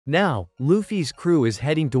Now, Luffy's crew is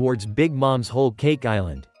heading towards Big Mom's whole cake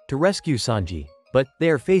island to rescue Sanji, but they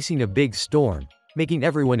are facing a big storm, making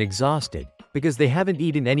everyone exhausted because they haven't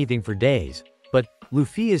eaten anything for days. But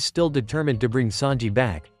Luffy is still determined to bring Sanji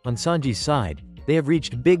back. On Sanji's side, they have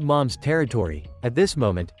reached Big Mom's territory. At this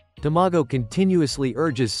moment, Tamago continuously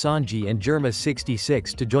urges Sanji and Germa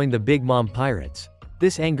 66 to join the Big Mom pirates.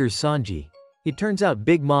 This angers Sanji. It turns out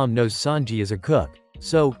Big Mom knows Sanji is a cook,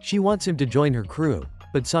 so she wants him to join her crew.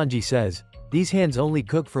 But Sanji says, "These hands only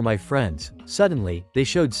cook for my friends." Suddenly, they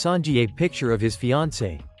showed Sanji a picture of his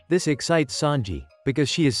fiancée. This excites Sanji, because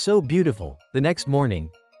she is so beautiful. The next morning,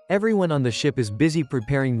 everyone on the ship is busy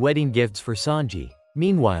preparing wedding gifts for Sanji.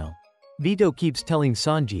 Meanwhile, Vito keeps telling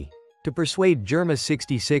Sanji to persuade Germa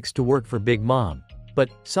 66 to work for Big Mom. But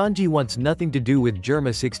Sanji wants nothing to do with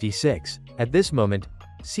Germa 66. At this moment,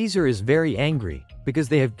 Caesar is very angry, because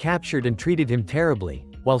they have captured and treated him terribly,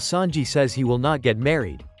 while Sanji says he will not get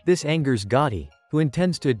married. This angers Gotti, who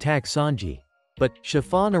intends to attack Sanji. But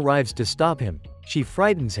Chiffon arrives to stop him. She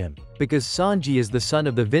frightens him, because Sanji is the son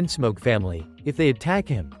of the Vinsmoke family. If they attack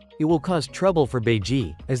him, it will cause trouble for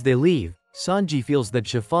Beiji. As they leave, Sanji feels that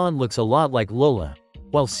Chiffon looks a lot like Lola,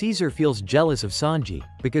 while Caesar feels jealous of Sanji,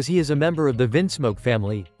 because he is a member of the Vinsmoke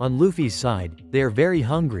family. On Luffy's side, they are very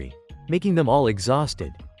hungry, making them all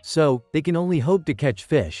exhausted, so they can only hope to catch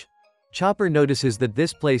fish. Chopper notices that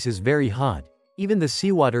this place is very hot, even the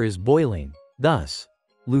seawater is boiling. Thus,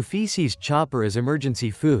 Luffy sees Chopper as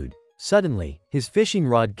emergency food. Suddenly, his fishing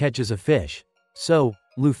rod catches a fish. So,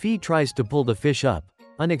 Luffy tries to pull the fish up.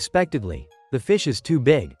 Unexpectedly, the fish is too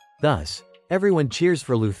big. Thus, everyone cheers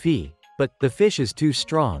for Luffy, but the fish is too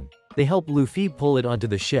strong. They help Luffy pull it onto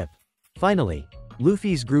the ship. Finally,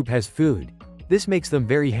 Luffy's group has food. This makes them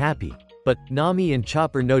very happy, but Nami and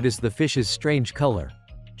Chopper notice the fish's strange color.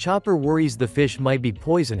 Chopper worries the fish might be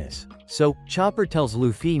poisonous, so Chopper tells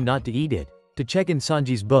Luffy not to eat it, to check in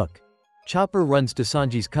Sanji's book. Chopper runs to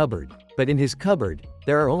Sanji's cupboard, but in his cupboard,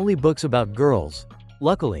 there are only books about girls.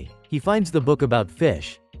 Luckily, he finds the book about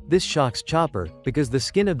fish. This shocks Chopper, because the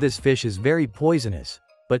skin of this fish is very poisonous.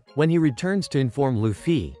 But when he returns to inform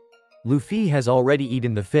Luffy, Luffy has already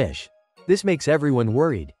eaten the fish. This makes everyone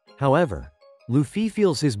worried. However, Luffy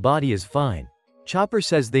feels his body is fine. Chopper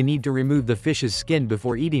says they need to remove the fish's skin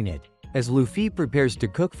before eating it, as Luffy prepares to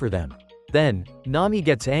cook for them. Then, Nami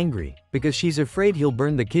gets angry, because she's afraid he'll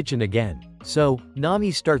burn the kitchen again. So,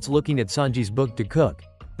 Nami starts looking at Sanji's book to cook.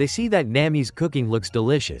 They see that Nami's cooking looks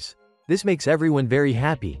delicious. This makes everyone very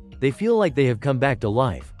happy. They feel like they have come back to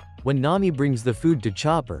life. When Nami brings the food to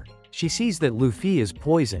Chopper, she sees that Luffy is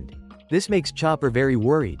poisoned. This makes Chopper very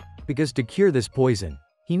worried, because to cure this poison,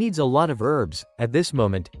 he needs a lot of herbs. At this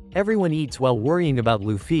moment, everyone eats while worrying about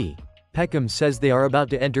Luffy. Peckham says they are about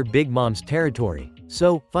to enter Big Mom's territory,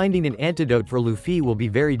 so finding an antidote for Luffy will be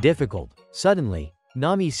very difficult. Suddenly,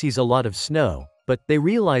 Nami sees a lot of snow, but they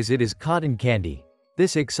realize it is cotton candy.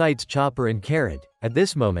 This excites Chopper and Carrot. At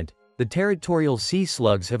this moment, the territorial sea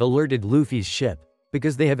slugs have alerted Luffy's ship,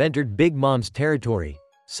 because they have entered Big Mom's territory.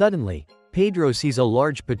 Suddenly, Pedro sees a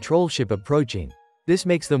large patrol ship approaching. This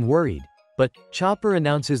makes them worried. But Chopper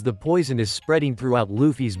announces the poison is spreading throughout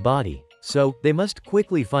Luffy's body, so they must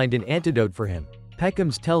quickly find an antidote for him. Peckham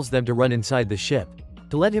tells them to run inside the ship,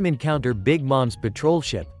 to let him encounter Big Mom's patrol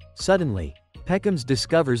ship. Suddenly, Peckham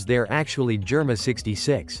discovers they are actually Germa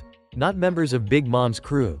 66, not members of Big Mom's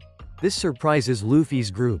crew. This surprises Luffy's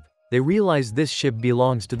group. They realize this ship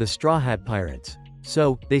belongs to the Straw Hat Pirates,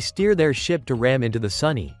 so they steer their ship to ram into the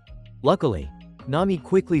Sunny. Luckily, Nami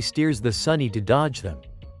quickly steers the Sunny to dodge them.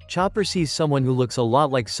 Chopper sees someone who looks a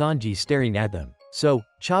lot like Sanji staring at them, so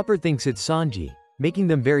Chopper thinks it's Sanji, making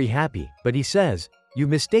them very happy, but he says, "You've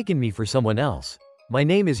mistaken me for someone else. My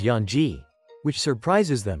name is Yanji," which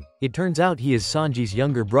surprises them. It turns out he is Sanji's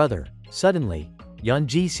younger brother. Suddenly,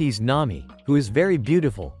 Yanji sees Nami, who is very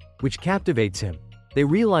beautiful, which captivates him. They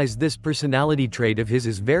realize this personality trait of his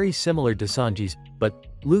is very similar to Sanji's, but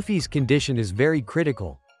Luffy's condition is very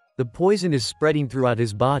critical. The poison is spreading throughout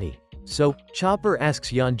his body. So, Chopper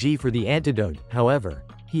asks Yanji for the antidote. However,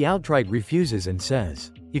 he outright refuses and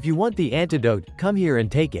says, "If you want the antidote, come here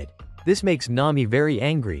and take it." This makes Nami very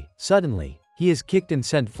angry. Suddenly, he is kicked and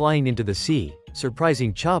sent flying into the sea,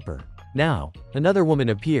 surprising Chopper. Now, another woman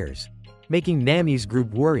appears, making Nami's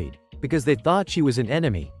group worried, because they thought she was an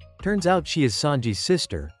enemy. Turns out she is Sanji's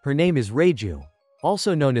sister. Her name is Reiju,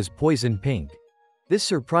 also known as Poison Pink. This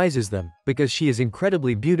surprises them, because she is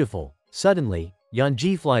incredibly beautiful. Suddenly,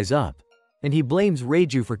 Yanji flies up, and he blames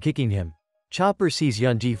Reiju for kicking him. Chopper sees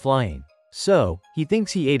Yanji flying, so he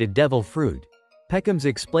thinks he ate a devil fruit. Peckham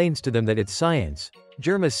explains to them that it's science.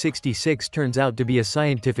 Germa 66 turns out to be a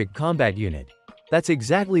scientific combat unit. That's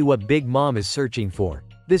exactly what Big Mom is searching for.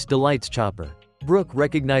 This delights Chopper. Brook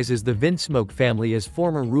recognizes the Vinsmoke family as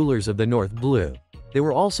former rulers of the North Blue. They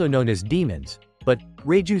were also known as demons. But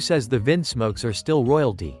Reiju says the Vinsmokes are still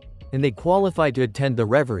royalty, and they qualify to attend the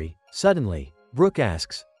reverie. Suddenly, Brook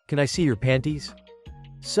asks, "Can I see your panties?"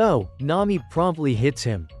 So, Nami promptly hits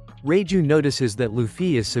him. Reiju notices that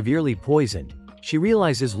Luffy is severely poisoned. She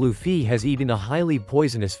realizes Luffy has eaten a highly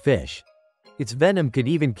poisonous fish. Its venom could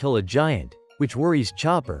even kill a giant, which worries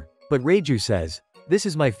Chopper, but Reiju says, "This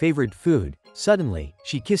is my favorite food." Suddenly,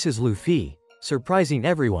 she kisses Luffy, surprising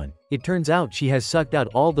everyone. It turns out she has sucked out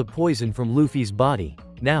all the poison from Luffy's body.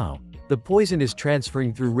 Now, the poison is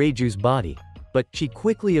transferring through Reiju's body, but she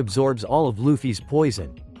quickly absorbs all of Luffy's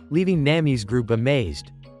poison, leaving Nami's group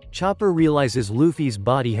amazed. Chopper realizes Luffy's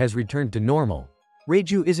body has returned to normal.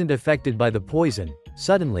 Reiju isn't affected by the poison.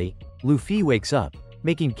 Suddenly, Luffy wakes up,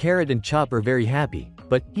 making Carrot and Chopper very happy,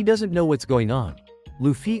 but he doesn't know what's going on.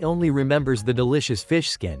 Luffy only remembers the delicious fish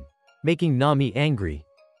skin, making Nami angry.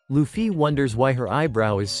 Luffy wonders why her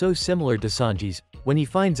eyebrow is so similar to Sanji's. When he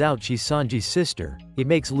finds out she's Sanji's sister, it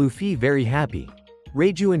makes Luffy very happy.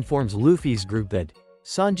 Reiju informs Luffy's group that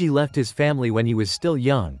Sanji left his family when he was still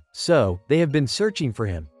young, so they have been searching for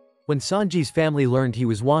him. When Sanji's family learned he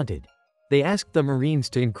was wanted, they asked the Marines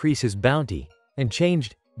to increase his bounty, and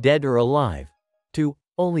changed "dead or alive" to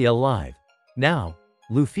 "only alive." Now,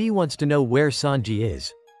 Luffy wants to know where Sanji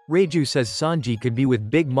is. Reiju says Sanji could be with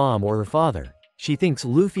Big Mom or her father. She thinks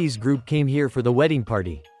Luffy's group came here for the wedding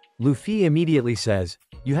party. Luffy immediately says,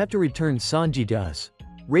 "You have to return Sanji to us."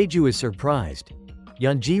 Reiju is surprised.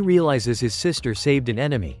 Yanji realizes his sister saved an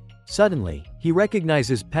enemy. Suddenly, he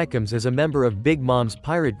recognizes Peckham's as a member of Big Mom's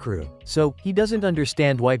pirate crew, so he doesn't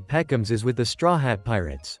understand why Peckham's is with the Straw Hat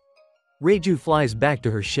Pirates. Reiju flies back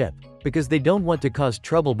to her ship, because they don't want to cause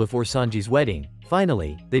trouble before Sanji's wedding.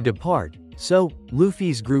 Finally, they depart. So,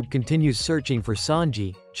 Luffy's group continues searching for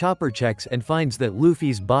Sanji. Chopper checks and finds that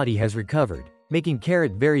Luffy's body has recovered, making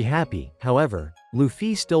Carrot very happy. However,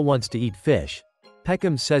 Luffy still wants to eat fish.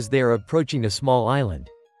 Peckham says they are approaching a small island.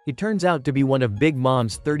 It turns out to be one of Big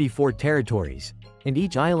Mom's 34 territories, and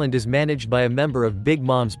each island is managed by a member of Big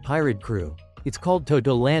Mom's pirate crew. It's called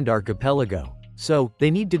Toto Land Archipelago, so they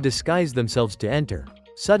need to disguise themselves to enter.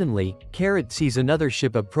 Suddenly, Carrot sees another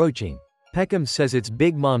ship approaching. Peckham says it's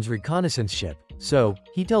Big Mom's reconnaissance ship, so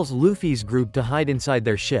he tells Luffy's group to hide inside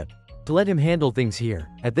their ship, to let him handle things here.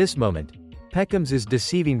 At this moment, Peckham's is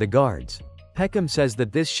deceiving the guards. Peckham says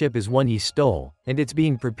that this ship is one he stole, and it's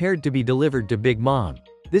being prepared to be delivered to Big Mom.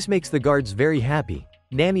 This makes the guards very happy.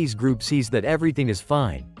 Nami's group sees that everything is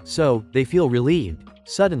fine, so they feel relieved.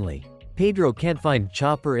 Suddenly, Pedro can't find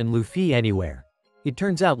Chopper and Luffy anywhere. It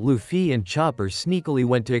turns out Luffy and Chopper sneakily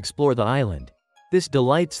went to explore the island. This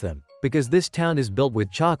delights them, because this town is built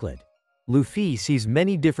with chocolate. Luffy sees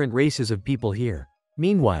many different races of people here.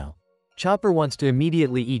 Meanwhile, Chopper wants to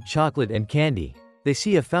immediately eat chocolate and candy. They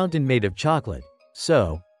see a fountain made of chocolate.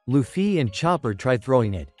 So, Luffy and Chopper try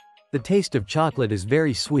throwing it. The taste of chocolate is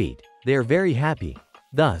very sweet. They are very happy.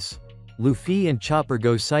 Thus, Luffy and Chopper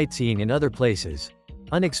go sightseeing in other places.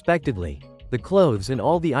 Unexpectedly, the clothes and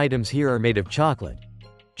all the items here are made of chocolate.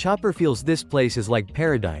 Chopper feels this place is like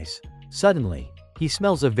paradise. Suddenly, he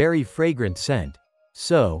smells a very fragrant scent.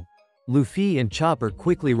 So, Luffy and Chopper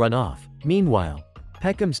quickly run off. Meanwhile,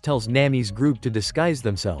 Peckham tells Nami's group to disguise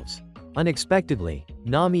themselves. Unexpectedly,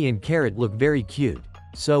 Nami and Carrot look very cute.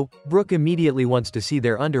 So, Brook immediately wants to see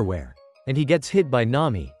their underwear, and he gets hit by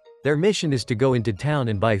Nami. Their mission is to go into town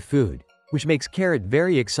and buy food, which makes Carrot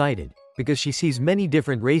very excited, because she sees many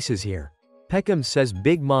different races here. Peckham says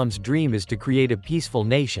Big Mom's dream is to create a peaceful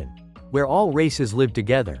nation, where all races live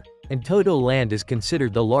together, and Toto Land is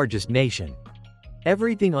considered the largest nation.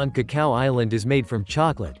 Everything on Cacao Island is made from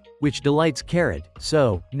chocolate, which delights Carrot,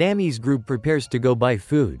 so, Nami's group prepares to go buy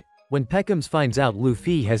food. When Peckham finds out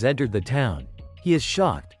Luffy has entered the town, he is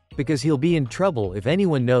shocked, because he'll be in trouble if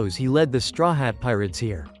anyone knows he led the Straw Hat Pirates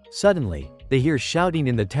here. Suddenly, they hear shouting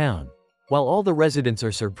in the town, while all the residents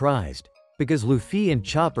are surprised, because Luffy and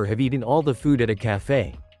Chopper have eaten all the food at a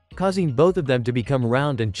cafe, causing both of them to become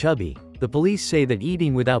round and chubby. The police say that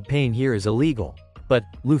eating without paying here is illegal, but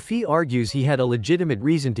Luffy argues he had a legitimate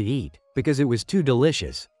reason to eat, because it was too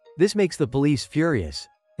delicious. This makes the police furious,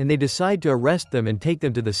 and they decide to arrest them and take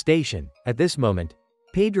them to the station. At this moment,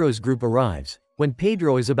 Pedro's group arrives. When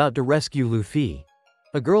Pedro is about to rescue Luffy,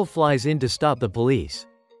 a girl flies in to stop the police.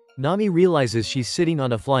 Nami realizes she's sitting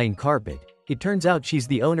on a flying carpet. It turns out she's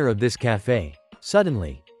the owner of this cafe.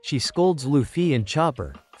 Suddenly, she scolds Luffy and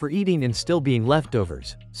Chopper for eating and still being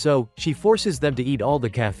leftovers, so she forces them to eat all the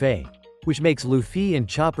cafe, which makes Luffy and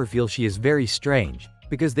Chopper feel she is very strange.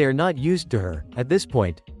 because they are not used to her. At this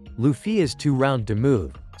point, Luffy is too round to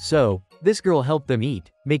move. So, this girl helped them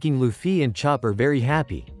eat, making Luffy and Chopper very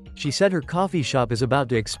happy. She said her coffee shop is about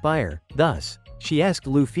to expire, thus, she asked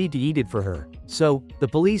Luffy to eat it for her. So, the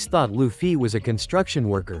police thought Luffy was a construction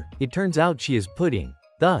worker. It turns out she is Pudding.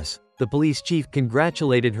 Thus, the police chief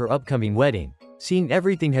congratulated her upcoming wedding, seeing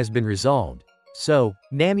everything has been resolved. So,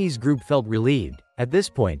 Nami's group felt relieved. At this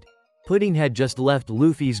point, Pudding had just left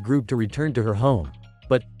Luffy's group to return to her home.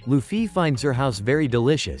 But, Luffy finds her house very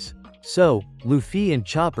delicious. So, Luffy and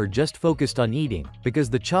Chopper just focused on eating, because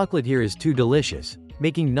the chocolate here is too delicious,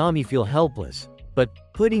 making Nami feel helpless. But,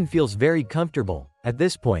 Pudding feels very comfortable. At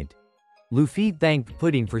this point, Luffy thanked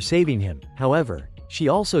Pudding for saving him. However, she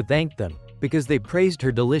also thanked them, because they praised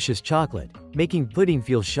her delicious chocolate, making Pudding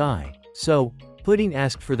feel shy. So, Pudding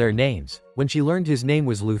asked for their names. When she learned his name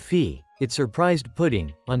was Luffy, it surprised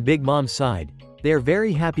Pudding. On Big Mom's side, they are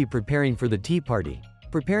very happy preparing for the tea party.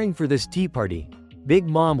 Preparing for this tea party, Big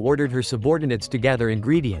Mom ordered her subordinates to gather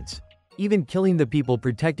ingredients, even killing the people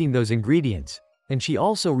protecting those ingredients. And she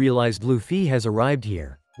also realized Luffy has arrived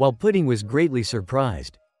here, while Pudding was greatly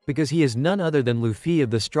surprised, because he is none other than Luffy of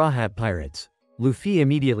the Straw Hat Pirates. Luffy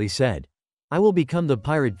immediately said, "I will become the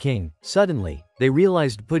Pirate King." Suddenly, they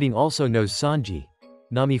realized Pudding also knows Sanji.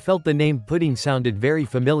 Nami felt the name Pudding sounded very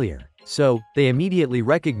familiar, so, they immediately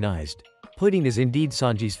recognized, Pudding is indeed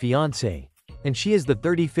Sanji's fiancée. And she is the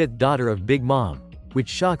 35th daughter of Big Mom, which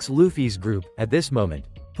shocks Luffy's group. At this moment,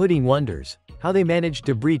 Pudding wonders how they managed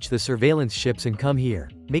to breach the surveillance ships and come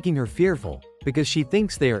here, making her fearful, because she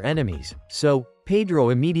thinks they are enemies. So, Pedro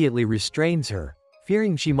immediately restrains her,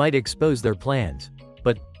 fearing she might expose their plans.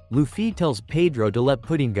 But, Luffy tells Pedro to let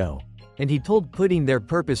Pudding go, and he told Pudding their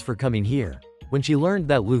purpose for coming here. When she learned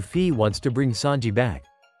that Luffy wants to bring Sanji back,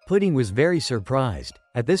 Pudding was very surprised.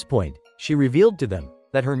 At this point, she revealed to them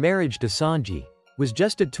that her marriage to Sanji was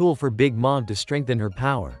just a tool for Big Mom to strengthen her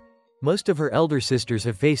power. Most of her elder sisters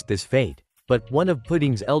have faced this fate, but one of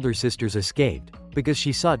Pudding's elder sisters escaped, because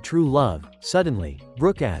she sought true love. Suddenly,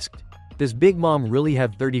 Brooke asked, "Does Big Mom really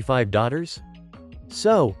have 35 daughters?"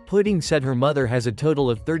 So, Pudding said her mother has a total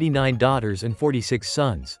of 39 daughters and 46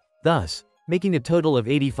 sons, thus, making a total of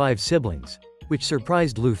 85 siblings, which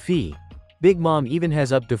surprised Luffy. Big Mom even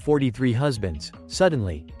has up to 43 husbands.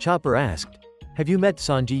 Suddenly, Chopper asked, "Have you met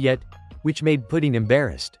Sanji yet?" Which made Pudding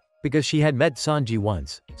embarrassed, because she had met Sanji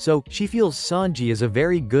once, so she feels Sanji is a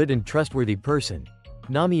very good and trustworthy person.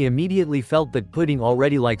 Nami immediately felt that Pudding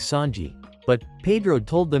already likes Sanji, but Pedro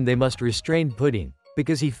told them they must restrain Pudding,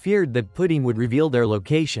 because he feared that Pudding would reveal their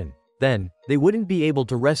location. Then, they wouldn't be able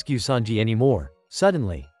to rescue Sanji anymore.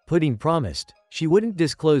 Suddenly, Pudding promised she wouldn't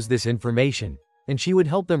disclose this information, and she would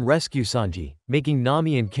help them rescue Sanji, making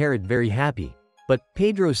Nami and Carrot very happy. But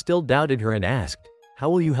Pedro still doubted her and asked, "How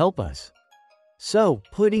will you help us?" So,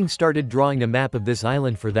 Pudding started drawing a map of this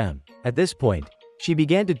island for them. At this point, she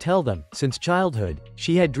began to tell them, since childhood,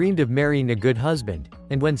 she had dreamed of marrying a good husband,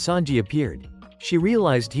 and when Sanji appeared, she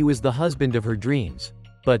realized he was the husband of her dreams.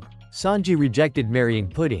 But, Sanji rejected marrying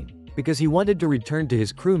Pudding, because he wanted to return to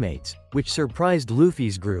his crewmates, which surprised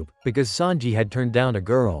Luffy's group, because Sanji had turned down a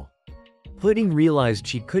girl. Pudding realized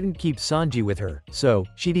she couldn't keep Sanji with her, so,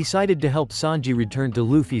 she decided to help Sanji return to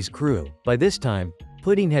Luffy's crew. By this time,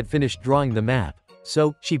 Pudding had finished drawing the map,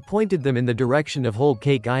 so, she pointed them in the direction of Whole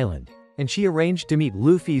Cake Island, and she arranged to meet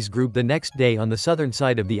Luffy's group the next day on the southern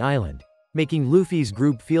side of the island, making Luffy's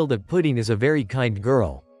group feel that Pudding is a very kind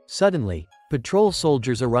girl. Suddenly, patrol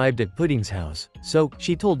soldiers arrived at Pudding's house, so,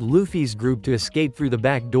 she told Luffy's group to escape through the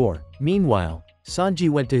back door. Meanwhile, Sanji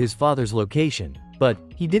went to his father's location, but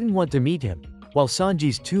he didn't want to meet him, while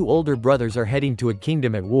Sanji's two older brothers are heading to a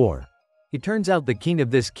kingdom at war. It turns out the king of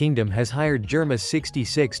this kingdom has hired Germa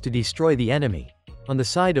 66 to destroy the enemy. On the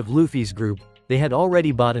side of Luffy's group, they had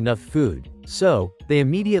already bought enough food, so, they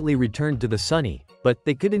immediately returned to the Sunny, but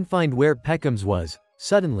they couldn't find where Peckham's was.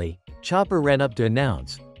 Suddenly, Chopper ran up to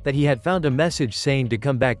announce that he had found a message saying to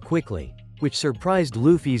come back quickly, which surprised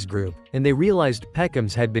Luffy's group, and they realized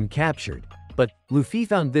Peckham's had been captured. But, Luffy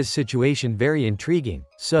found this situation very intriguing,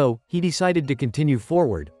 so, he decided to continue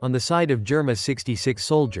forward, on the side of Germa 66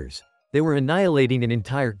 soldiers. They were annihilating an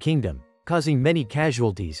entire kingdom, causing many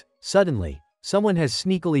casualties. Suddenly, someone has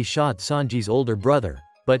sneakily shot Sanji's older brother,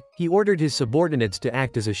 but, he ordered his subordinates to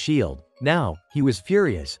act as a shield. Now, he was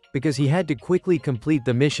furious, because he had to quickly complete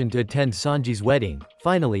the mission to attend Sanji's wedding.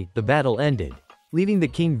 Finally, the battle ended, leaving the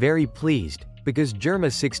king very pleased, because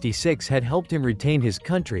Germa 66 had helped him retain his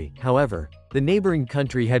country. However, the neighboring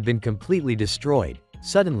country had been completely destroyed.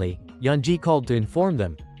 Suddenly, Yanji called to inform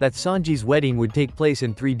them that Sanji's wedding would take place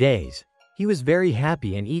in 3 days. He was very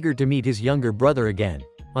happy and eager to meet his younger brother again.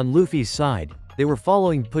 On Luffy's side, They were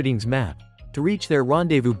following Pudding's map to reach their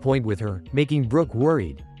rendezvous point with her, making Brook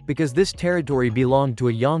worried, because this territory belonged to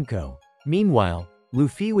a Yonko. Meanwhile,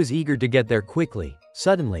 Luffy was eager to get there quickly.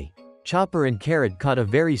 Suddenly, Chopper and Carrot caught a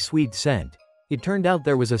very sweet scent. It turned out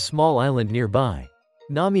there was a small island nearby.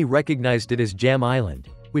 Nami recognized it as Jam Island,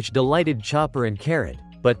 which delighted Chopper and Carrot,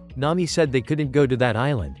 but Nami said they couldn't go to that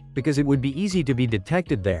island, because it would be easy to be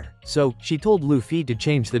detected there, so she told Luffy to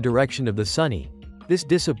change the direction of the Sunny. This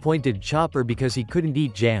disappointed Chopper because he couldn't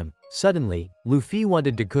eat jam. Suddenly, Luffy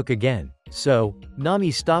wanted to cook again, so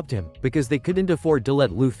Nami stopped him, because they couldn't afford to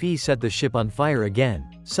let Luffy set the ship on fire again.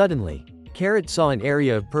 Suddenly, Carrot saw an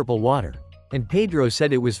area of purple water, and Pedro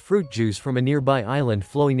said it was fruit juice from a nearby island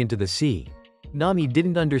flowing into the sea. Nami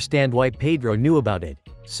didn't understand why Pedro knew about it,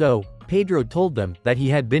 so Pedro told them that he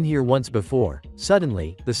had been here once before.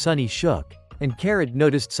 Suddenly, the Sunny shook, and Carrot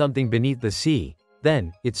noticed something beneath the sea.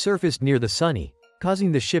 Then, it surfaced near the Sunny,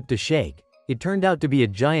 causing the ship to shake. It turned out to be a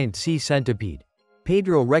giant sea centipede.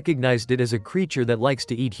 Pedro recognized it as a creature that likes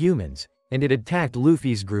to eat humans, and it attacked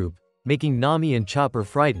Luffy's group, making Nami and Chopper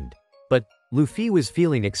frightened. But Luffy was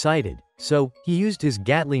feeling excited, so he used his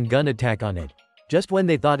Gatling gun attack on it. Just when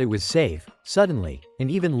they thought it was safe, suddenly, an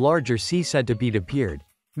even larger sea centipede appeared,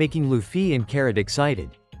 making Luffy and Carrot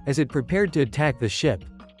excited. As it prepared to attack the ship,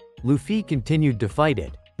 Luffy continued to fight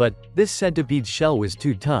it, but this centipede's shell was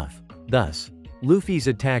too tough. Thus, Luffy's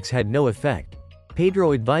attacks had no effect.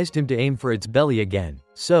 Pedro advised him to aim for its belly again,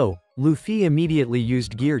 so Luffy immediately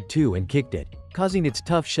used Gear 2 and kicked it, causing its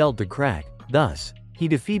tough shell to crack. Thus, he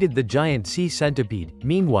defeated the giant sea centipede.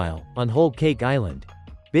 Meanwhile, on Whole Cake Island,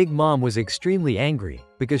 Big Mom was extremely angry,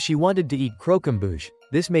 because she wanted to eat Croquembouche.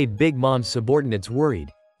 This made Big Mom's subordinates worried.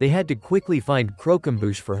 They had to quickly find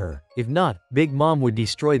Croquembouche for her. If not, Big Mom would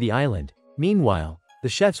destroy the island. Meanwhile, the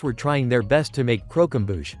chefs were trying their best to make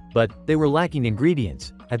Croquembouche, but they were lacking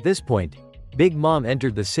ingredients. At this point, Big Mom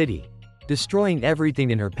entered the city, destroying everything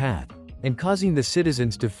in her path, and causing the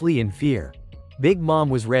citizens to flee in fear. Big Mom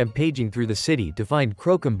was rampaging through the city to find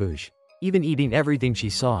Croquembouche, even eating everything she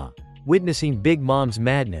saw. Witnessing Big Mom's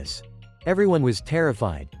madness, everyone was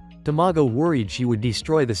terrified. Tamago worried she would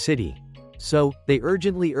destroy the city, so they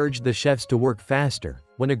urgently urged the chefs to work faster.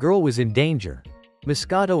 When a girl was in danger,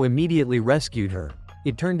 Moscato immediately rescued her.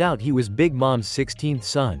 It turned out he was Big Mom's 16th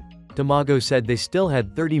son. Tamago said they still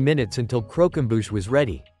had 30 minutes until Croquembouche was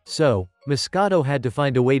ready, so Moscato had to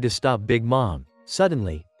find a way to stop Big Mom.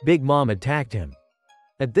 Suddenly, Big Mom attacked him.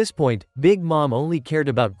 At this point, Big Mom only cared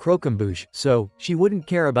about Croquembouche, so she wouldn't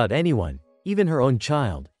care about anyone, even her own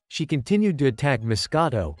child. She continued to attack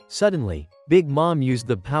Moscato. Suddenly, Big Mom used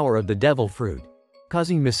the power of the devil fruit,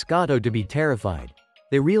 causing Moscato to be terrified.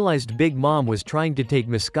 They realized Big Mom was trying to take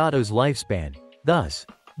Moscato's lifespan. Thus,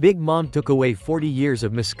 Big Mom took away 40 years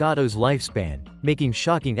of Moscato's lifespan, making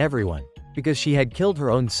shocking everyone, because she had killed her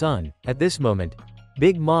own son. At this moment,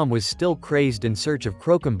 Big Mom was still crazed in search of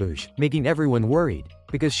Croquembouche, making everyone worried,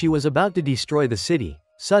 because she was about to destroy the city.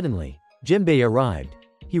 Suddenly, Jimbei arrived.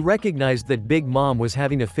 He recognized that Big Mom was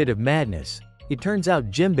having a fit of madness. It turns out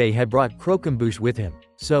Jimbei had brought Croquembouche with him,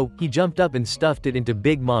 so he jumped up and stuffed it into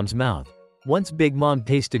Big Mom's mouth. Once Big Mom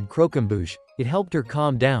tasted Croquembouche, it helped her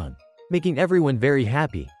calm down, making everyone very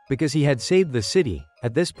happy, because he had saved the city.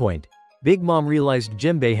 At this point, Big Mom realized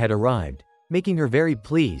Jimbei had arrived, making her very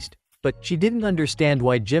pleased, but she didn't understand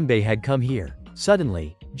why Jimbei had come here.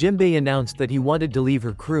 Suddenly, Jimbei announced that he wanted to leave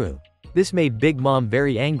her crew. This made Big Mom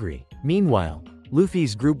very angry. Meanwhile,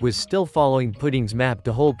 Luffy's group was still following Pudding's map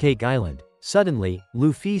to Whole Cake Island. Suddenly,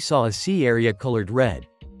 Luffy saw a sea area colored red.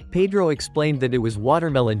 Pedro explained that it was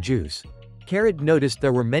watermelon juice. Carrot noticed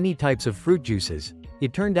there were many types of fruit juices.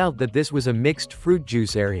 It turned out that this was a mixed fruit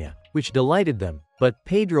juice area, which delighted them, but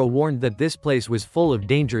Pedro warned that this place was full of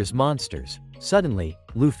dangerous monsters. Suddenly,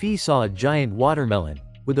 Luffy saw a giant watermelon,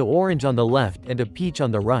 with an orange on the left and a peach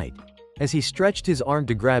on the right. As he stretched his arm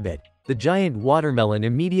to grab it, the giant watermelon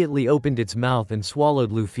immediately opened its mouth and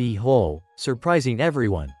swallowed Luffy whole, surprising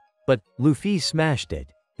everyone. But Luffy smashed it,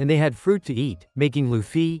 and they had fruit to eat, making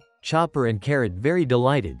Luffy, Chopper and Carrot very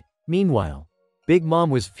delighted. Meanwhile, Big Mom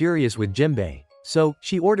was furious with Jimbei, so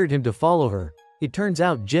she ordered him to follow her. It turns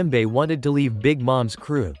out Jimbei wanted to leave Big Mom's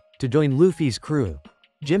crew, to join Luffy's crew.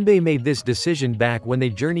 Jimbei made this decision back when they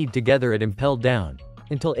journeyed together at Impel Down,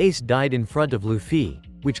 until Ace died in front of Luffy,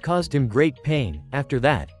 which caused him great pain. After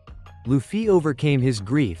that, Luffy overcame his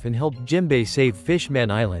grief and helped Jimbei save Fishman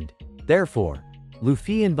Island. Therefore,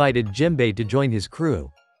 Luffy invited Jimbei to join his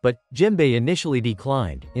crew, but Jimbei initially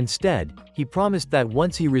declined. Instead, he promised that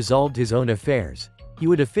once he resolved his own affairs, he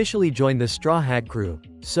would officially join the Straw Hat crew.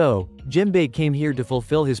 So, Jimbei came here to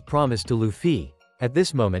fulfill his promise to Luffy. At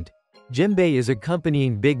this moment, Jimbei is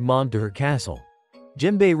accompanying Big Mom to her castle.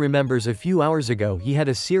 Jinbei remembers a few hours ago he had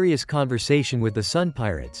a serious conversation with the Sun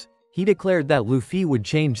Pirates. He declared that Luffy would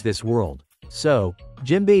change this world. So,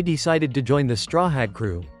 Jinbei decided to join the Straw Hat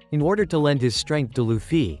crew, in order to lend his strength to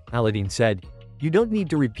Luffy. Aladdin said, "You don't need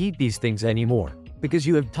to repeat these things anymore, because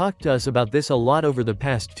you have talked to us about this a lot over the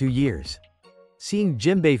past 2 years." Seeing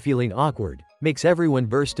Jinbei feeling awkward, makes everyone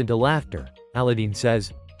burst into laughter. Aladdin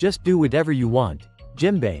says, "Just do whatever you want,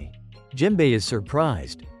 Jinbei." Jinbei is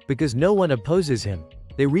surprised, because no one opposes him.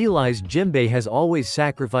 They realize Jinbei has always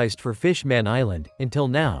sacrificed for Fishman Island, until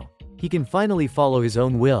now. He can finally follow his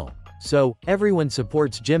own will. So, everyone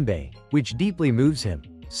supports Jinbei, which deeply moves him.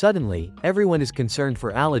 Suddenly, everyone is concerned for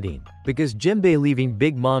Aladdin, because Jinbei leaving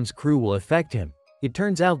Big Mom's crew will affect him. It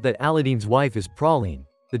turns out that Aladdin's wife is Praline,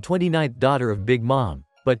 the 29th daughter of Big Mom,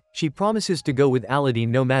 but she promises to go with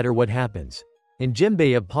Aladdin no matter what happens. And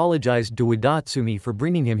Jinbei apologized to Wadatsumi for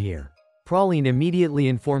bringing him here. Praline immediately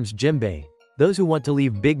informs Jinbei, those who want to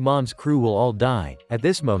leave Big Mom's crew will all die. At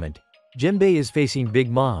this moment, Jinbei is facing Big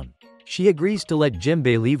Mom. She agrees to let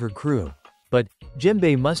Jinbei leave her crew. But,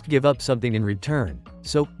 Jinbei must give up something in return.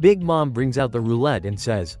 So, Big Mom brings out the roulette and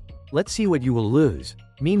says, "Let's see what you will lose."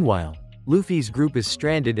 Meanwhile, Luffy's group is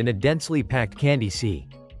stranded in a densely packed candy sea.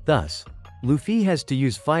 Thus, Luffy has to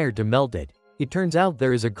use fire to melt it. It turns out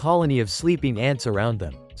there is a colony of sleeping ants around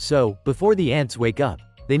them. So, before the ants wake up,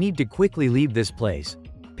 they need to quickly leave this place.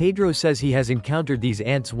 Pedro says he has encountered these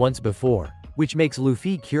ants once before, which makes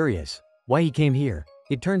Luffy curious why he came here.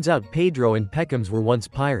 It turns out Pedro and Peckham's were once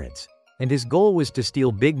pirates, and his goal was to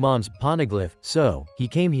steal Big Mom's poneglyph, so he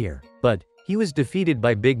came here. But he was defeated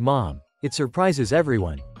by Big Mom. It surprises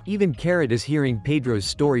everyone. Even Carrot is hearing Pedro's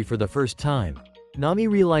story for the first time. Nami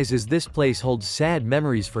realizes this place holds sad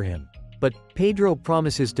memories for him. But Pedro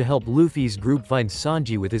promises to help Luffy's group find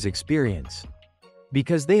Sanji with his experience.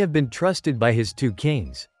 Because they have been trusted by his 2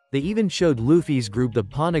 kings, they even showed Luffy's group the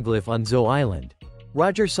poneglyph on Zou Island.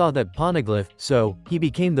 Roger saw that poneglyph, so he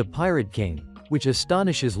became the Pirate King, which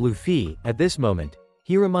astonishes Luffy. At this moment,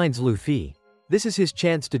 he reminds Luffy, this is his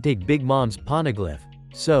chance to take Big Mom's poneglyph.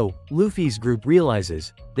 So, Luffy's group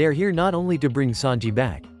realizes, they are here not only to bring Sanji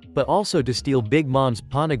back, but also to steal Big Mom's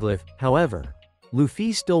poneglyph. However,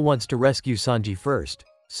 Luffy still wants to rescue Sanji first.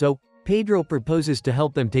 So, Pedro proposes to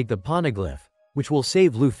help them take the poneglyph, which will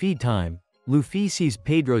save Luffy time. Luffy sees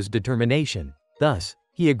Pedro's determination. Thus,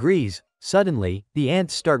 he agrees. Suddenly, the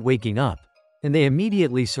ants start waking up, and they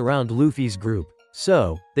immediately surround Luffy's group.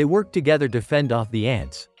 So, they work together to fend off the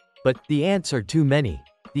ants. But, the ants are too many.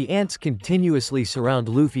 The ants continuously surround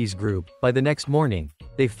Luffy's group. By the next morning,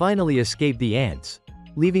 they finally escape the ants,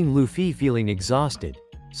 leaving Luffy feeling exhausted.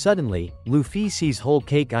 Suddenly, Luffy sees Whole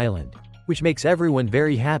Cake Island, which makes everyone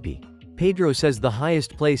very happy. Pedro says the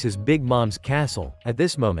highest place is Big Mom's castle. At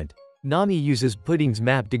this moment, Nami uses Pudding's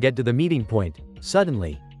map to get to the meeting point.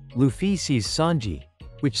 Suddenly, Luffy sees Sanji,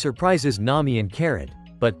 which surprises Nami and Carrot.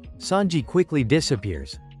 But, Sanji quickly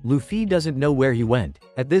disappears. Luffy doesn't know where he went.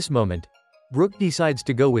 At this moment, Brook decides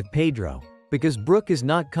to go with Pedro, because Brook is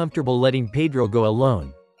not comfortable letting Pedro go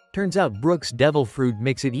alone. Turns out Brook's devil fruit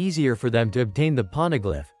makes it easier for them to obtain the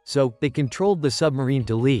poneglyph, so they controlled the submarine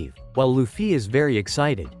to leave, while Luffy is very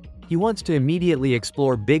excited. He wants to immediately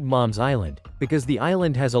explore Big Mom's island, because the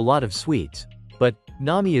island has a lot of sweets. But,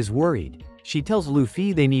 Nami is worried. She tells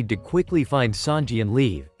Luffy they need to quickly find Sanji and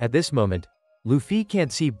leave. At this moment, Luffy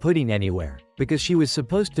can't see Pudding anywhere, because she was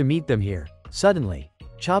supposed to meet them here. Suddenly,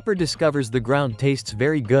 Chopper discovers the ground tastes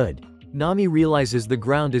very good. Nami realizes the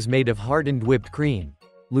ground is made of hardened whipped cream.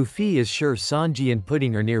 Luffy is sure Sanji and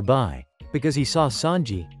Pudding are nearby, because he saw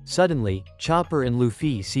Sanji. Suddenly, Chopper and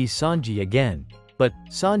Luffy see Sanji again. But,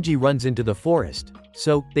 Sanji runs into the forest,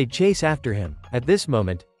 so they chase after him. At this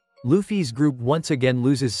moment, Luffy's group once again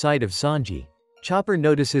loses sight of Sanji. Chopper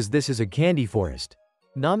notices this is a candy forest.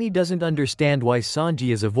 Nami doesn't understand why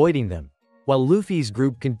Sanji is avoiding them. While Luffy's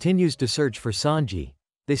group continues to search for Sanji,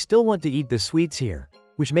 they still want to eat the sweets here,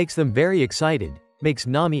 which makes them very excited, makes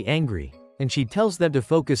Nami angry, and she tells them to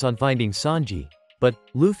focus on finding Sanji. But,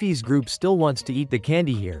 Luffy's group still wants to eat the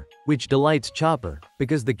candy here, which delights Chopper,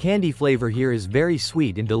 because the candy flavor here is very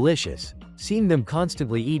sweet and delicious. Seeing them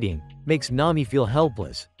constantly eating, makes Nami feel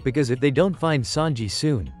helpless, because if they don't find Sanji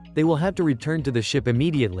soon, they will have to return to the ship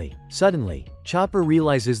immediately. Suddenly, Chopper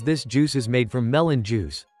realizes this juice is made from melon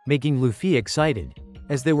juice, making Luffy excited.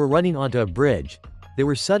 As they were running onto a bridge, they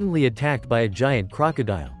were suddenly attacked by a giant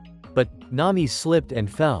crocodile. But, Nami slipped and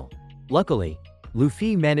fell. Luckily,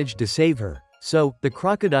 Luffy managed to save her. So, the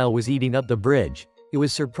crocodile was eating up the bridge. It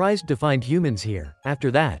was surprised to find humans here.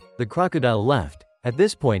 After that, the crocodile left. At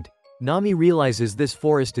this point, Nami realizes this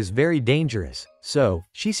forest is very dangerous, so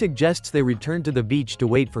she suggests they return to the beach to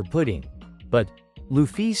wait for Pudding. But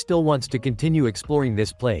Luffy still wants to continue exploring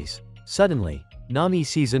this place. Suddenly, Nami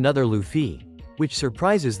sees another Luffy, which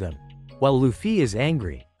surprises them. While Luffy is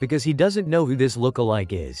angry, because he doesn't know who this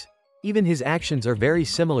lookalike is. Even his actions are very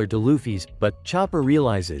similar to Luffy's, but Chopper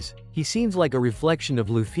realizes, he seems like a reflection of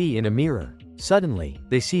Luffy in a mirror. Suddenly,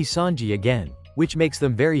 they see Sanji again, which makes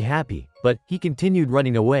them very happy, but he continued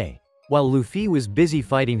running away. While Luffy was busy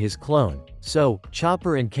fighting his clone, so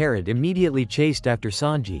Chopper and Carrot immediately chased after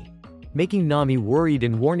Sanji, making Nami worried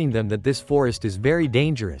and warning them that this forest is very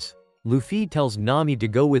dangerous. Luffy tells Nami to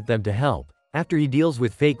go with them to help. After he deals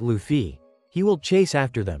with fake Luffy, he will chase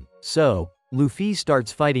after them. So, Luffy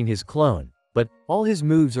starts fighting his clone, but all his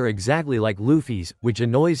moves are exactly like Luffy's, which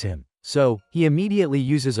annoys him. So, he immediately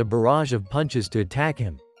uses a barrage of punches to attack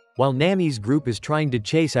him. While Nami's group is trying to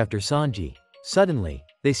chase after Sanji, suddenly,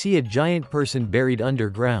 they see a giant person buried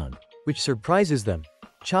underground, which surprises them.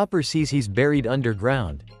 Chopper sees he's buried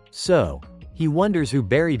underground, so he wonders who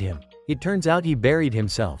buried him. It turns out he buried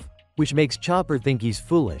himself, which makes Chopper think he's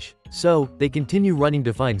foolish. So, they continue running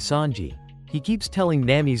to find Sanji. He keeps telling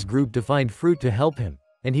Nami's group to find fruit to help him,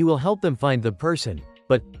 and he will help them find the person,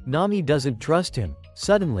 but Nami doesn't trust him.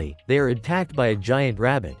 Suddenly, they are attacked by a giant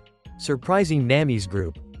rabbit, surprising Nami's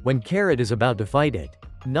group. When Carrot is about to fight it,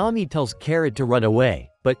 Nami tells Carrot to run away,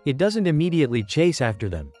 but it doesn't immediately chase after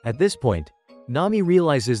them. At this point, Nami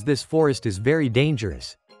realizes this forest is very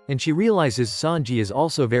dangerous, and she realizes Sanji is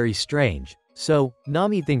also very strange. So,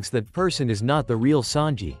 Nami thinks that person is not the real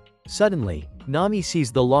Sanji. Suddenly, Nami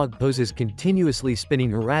sees the log poses continuously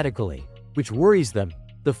spinning erratically, which worries them.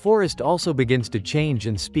 The forest also begins to change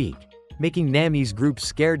and speak, making Nami's group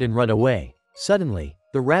scared and run away. Suddenly,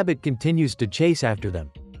 the rabbit continues to chase after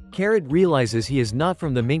them. Carrot realizes he is not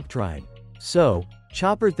from the mink tribe. So,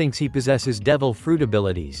 Chopper thinks he possesses devil fruit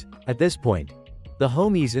abilities. At this point, the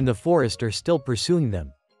homies in the forest are still pursuing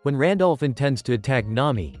them. When Randolph intends to attack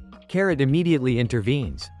Nami, Carrot immediately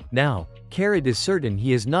intervenes. Now, Carrot is certain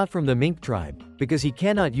he is not from the mink tribe, because he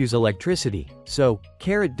cannot use electricity, so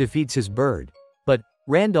Carrot defeats his bird. But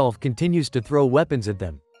Randolph continues to throw weapons at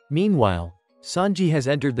them. Meanwhile, Sanji has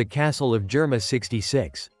entered the castle of Germa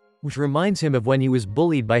 66, which reminds him of when he was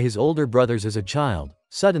bullied by his older brothers as a child.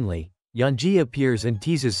 Suddenly, Yanji appears and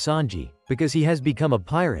teases Sanji, because he has become a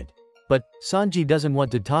pirate. But Sanji doesn't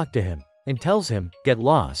want to talk to him, and tells him, "Get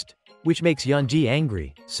lost," which makes Yanji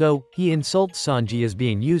angry, so he insults Sanji as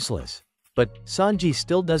being useless. But Sanji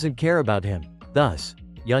still doesn't care about him. Thus,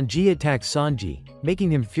 Yanji attacks Sanji,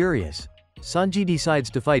 making him furious. Sanji decides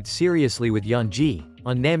to fight seriously with Yanji.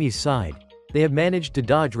 On Nami's side, they have managed to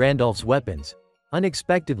dodge Randolph's weapons.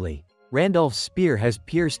 Unexpectedly, Randolph's spear has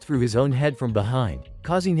pierced through his own head from behind,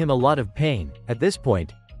 causing him a lot of pain. At this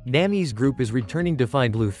point, Nami's group is returning to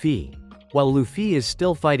find Luffy, while Luffy is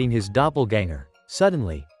still fighting his doppelganger.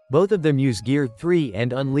 Suddenly, both of them use Gear 3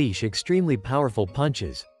 and unleash extremely powerful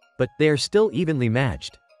punches, but they are still evenly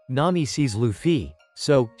matched. Nami sees Luffy,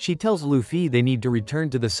 so she tells Luffy they need to return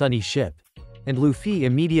to the sunny ship, and Luffy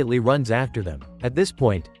immediately runs after them. At this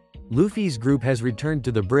point, Luffy's group has returned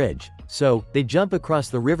to the bridge, so they jump across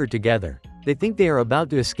the river together. They think they are about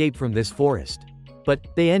to escape from this forest, but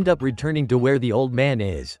they end up returning to where the old man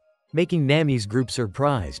is, making Nami's group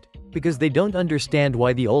surprised, because they don't understand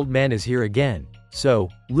why the old man is here again. So,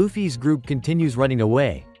 Luffy's group continues running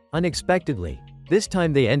away. Unexpectedly, this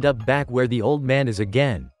time they end up back where the old man is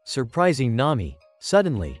again, surprising Nami.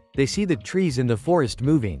 Suddenly, they see the trees in the forest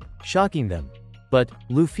moving, shocking them. But,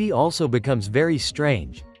 Luffy also becomes very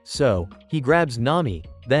strange, so he grabs Nami.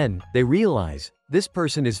 Then, they realize, this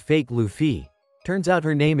person is fake Luffy. Turns out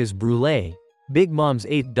her name is Brûlée, Big Mom's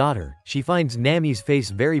 8th daughter. She finds Nami's face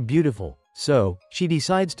very beautiful, so she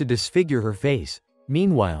decides to disfigure her face.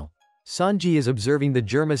 Meanwhile, Sanji is observing the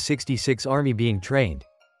Germa 66 army being trained.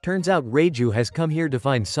 Turns out Reiju has come here to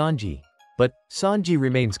find Sanji, but Sanji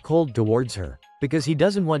remains cold towards her, because he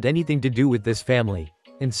doesn't want anything to do with this family,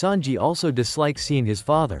 and Sanji also dislikes seeing his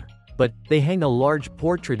father. But they hang a large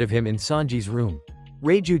portrait of him in Sanji's room.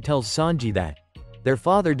 Reiju tells Sanji that their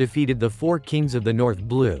father defeated the 4 kings of the North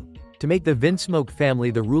Blue, to make the Vinsmoke family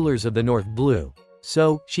the rulers of the North Blue.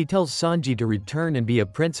 So, she tells Sanji to return and be a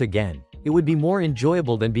prince again. It would be more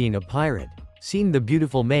enjoyable than being a pirate. Seeing the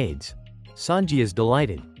beautiful maids, Sanji is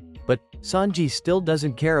delighted. But, Sanji still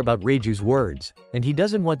doesn't care about Reiju's words, and he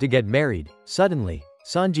doesn't want to get married. Suddenly,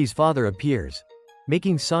 Sanji's father appears,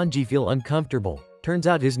 making Sanji feel uncomfortable. Turns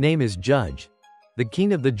out his name is Judge, the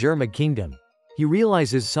king of the Germa kingdom. He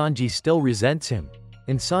realizes Sanji still resents him,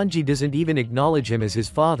 and Sanji doesn't even acknowledge him as his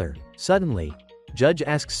father. Suddenly, Judge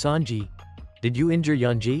asks Sanji, "Did you injure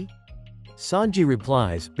Yanji?" Sanji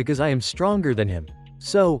replies, "Because I am stronger than him."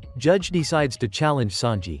 So, Judge decides to challenge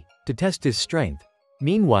Sanji, to test his strength.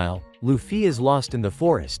 Meanwhile, Luffy is lost in the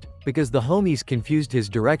forest, because the homies confused his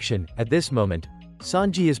direction. At this moment,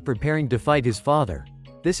 Sanji is preparing to fight his father.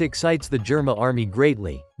 This excites the Germa army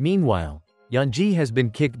greatly. Meanwhile, Yanji has been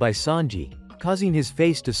kicked by Sanji, causing his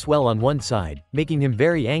face to swell on one side, making him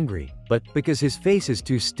very angry, but, because his face is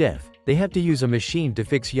too stiff, they have to use a machine to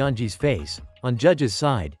fix Yanji's face. On Judge's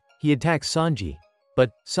side, he attacks Sanji,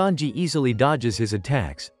 but, Sanji easily dodges his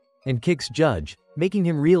attacks, and kicks Judge, making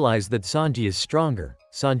him realize that Sanji is stronger.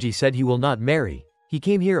 Sanji said he will not marry, he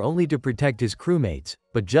came here only to protect his crewmates,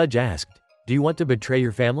 but Judge asked, "Do you want to betray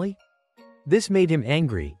your family?" This made him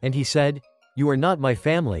angry, and he said, "You are not my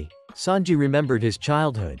family." Sanji remembered his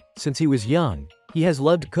childhood. Since he was young, he has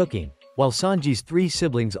loved cooking, while Sanji's 3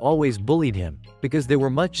 siblings always bullied him, because they were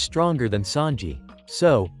much stronger than Sanji.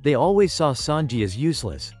 So, they always saw Sanji as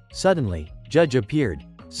useless. Suddenly, Judge appeared.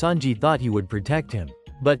 Sanji thought he would protect him.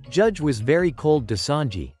 But, Judge was very cold to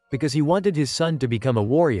Sanji, because he wanted his son to become a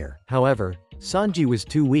warrior. However, Sanji was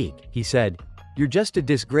too weak. He said, "You're just a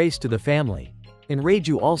disgrace to the family." And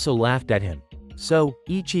Reiju also laughed at him. So,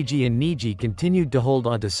 Ichiji and Niji continued to hold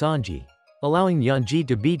on to Sanji, allowing Yanji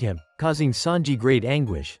to beat him, causing Sanji great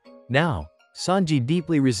anguish. Now, Sanji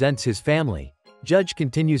deeply resents his family. Judge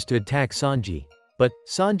continues to attack Sanji, but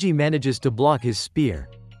Sanji manages to block his spear.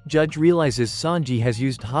 Judge realizes Sanji has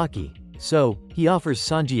used haki, so he offers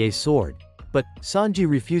Sanji a sword. But Sanji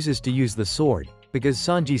refuses to use the sword, because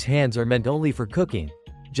Sanji's hands are meant only for cooking.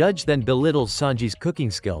 Judge then belittles Sanji's cooking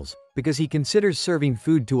skills, because he considers serving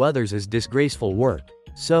food to others as disgraceful work.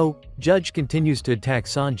 So, Judge continues to attack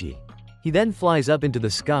Sanji. He then flies up into the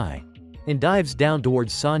sky, and dives down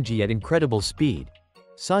towards Sanji at incredible speed.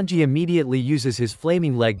 Sanji immediately uses his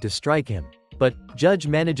flaming leg to strike him, but Judge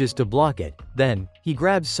manages to block it. Then, he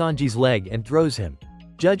grabs Sanji's leg and throws him.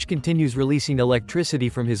 Judge continues releasing electricity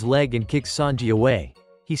from his leg and kicks Sanji away.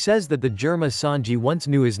 He says that the Germa Sanji once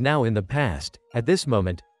knew is now in the past. At this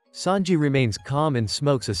moment, Sanji remains calm and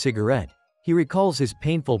smokes a cigarette. He recalls his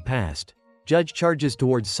painful past. Judge charges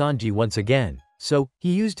towards Sanji once again, so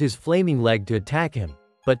he used his flaming leg to attack him.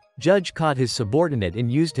 But Judge caught his subordinate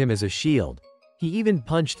and used him as a shield. He even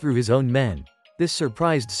punched through his own men. This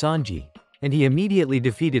surprised Sanji, and he immediately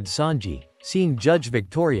defeated Sanji. Seeing Judge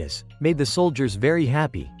victorious, made the soldiers very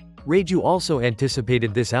happy. Reiju also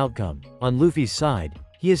anticipated this outcome. On Luffy's side,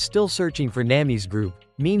 he is still searching for Nami's group.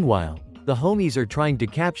 Meanwhile, the homies are trying to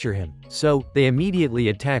capture him, so they immediately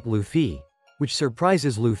attack Luffy, which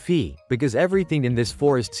surprises Luffy, because everything in this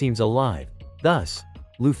forest seems alive. Thus,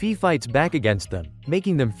 Luffy fights back against them,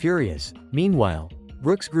 making them furious. Meanwhile,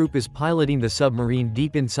 Brook's group is piloting the submarine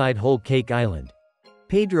deep inside Whole Cake Island.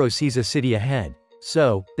 Pedro sees a city ahead,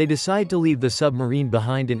 so they decide to leave the submarine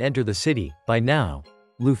behind and enter the city. By now,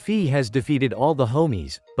 Luffy has defeated all the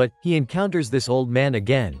homies, but he encounters this old man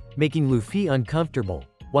again, making Luffy uncomfortable,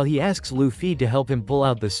 while he asks Luffy to help him pull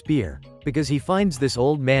out the spear, because he finds this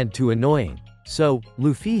old man too annoying. So,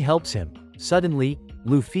 Luffy helps him. Suddenly,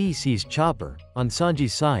 Luffy sees Chopper. On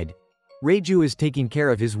Sanji's side, Reiju is taking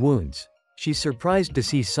care of his wounds. She's surprised to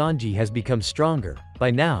see Sanji has become stronger.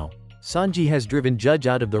 By now, Sanji has driven Judge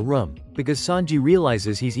out of the room, because Sanji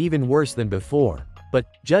realizes he's even worse than before. But,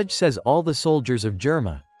 Judge says all the soldiers of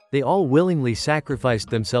Germa, they all willingly sacrificed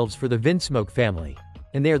themselves for the Vinsmoke family,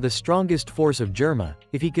 and they are the strongest force of Germa.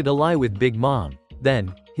 If he could ally with Big Mom,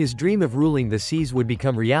 then, his dream of ruling the seas would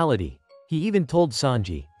become reality. He even told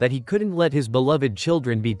Sanji that he couldn't let his beloved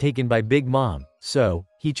children be taken by Big Mom, so,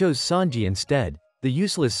 he chose Sanji instead, the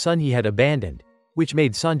useless son he had abandoned, which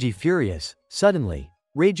made Sanji furious. Suddenly,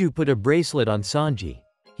 Reiju put a bracelet on Sanji.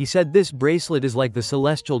 He said this bracelet is like the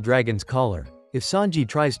celestial dragon's collar. If Sanji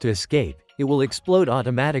tries to escape, it will explode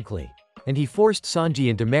automatically. And he forced Sanji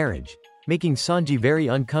into marriage, making Sanji very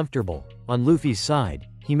uncomfortable. On Luffy's side,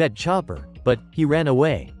 he met Chopper, but he ran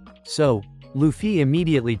away. So, Luffy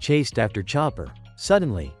immediately chased after Chopper.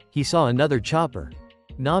 Suddenly, he saw another Chopper.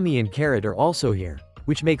 Nami and Carrot are also here,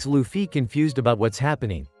 which makes Luffy confused about what's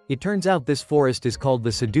happening. It turns out this forest is called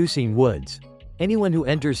the Seducing Woods. Anyone who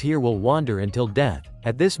enters here will wander until death.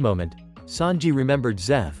 At this moment, Sanji remembered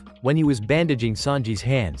Zeph, when he was bandaging Sanji's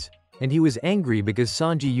hands, and he was angry because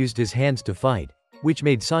Sanji used his hands to fight, which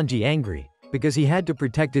made Sanji angry, because he had to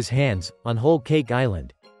protect his hands. On Whole Cake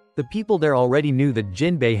Island, the people there already knew that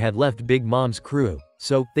Jinbei had left Big Mom's crew,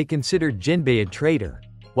 so they considered Jinbei a traitor.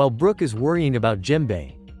 While Brook is worrying about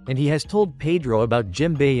Jinbei, and he has told Pedro about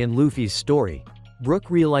Jinbei and Luffy's story, Brook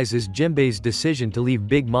realizes Jinbei's decision to leave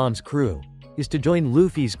Big Mom's crew is to join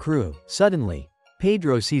Luffy's crew. Suddenly,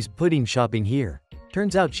 Pedro sees Pudding shopping here.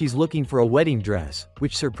 Turns out she's looking for a wedding dress,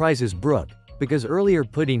 which surprises Brook, because earlier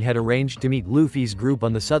Pudding had arranged to meet Luffy's group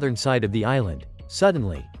on the southern side of the island.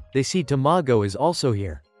 Suddenly, they see Tamago is also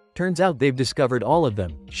here. Turns out they've discovered all of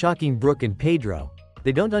them, shocking Brook and Pedro.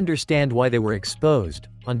 They don't understand why they were exposed.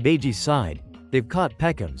 On Beiji's side, they've caught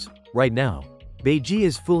Peckham's. Right now, Beiji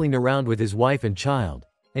is fooling around with his wife and child,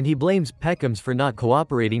 and he blames Peckham's for not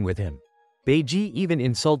cooperating with him. Beiji even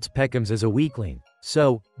insults Peckham's as a weakling.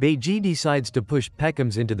 So, Beiji decides to push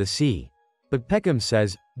Peckham's into the sea. But Peckham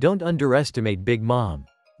says, "Don't underestimate Big Mom."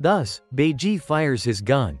 Thus, Beiji fires his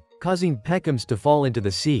gun, causing Peckham's to fall into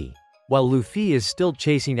the sea, while Luffy is still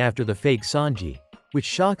chasing after the fake Sanji, which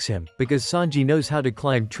shocks him because Sanji knows how to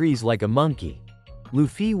climb trees like a monkey.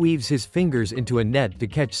 Luffy weaves his fingers into a net to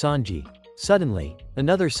catch Sanji. Suddenly,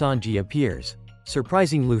 another Sanji appears.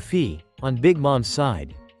 Surprising Luffy, on Big Mom's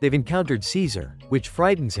side, they've encountered Caesar, which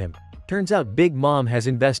frightens him. Turns out Big Mom has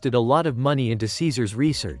invested a lot of money into Caesar's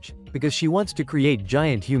research, because she wants to create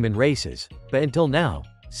giant human races. But until now,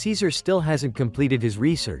 Caesar still hasn't completed his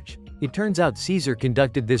research. It turns out Caesar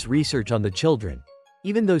conducted this research on the children.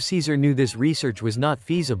 Even though Caesar knew this research was not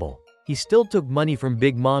feasible, he still took money from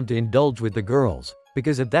Big Mom to indulge with the girls,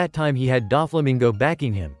 because at that time he had Doflamingo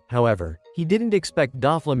backing him. However, he didn't expect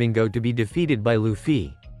Doflamingo to be defeated by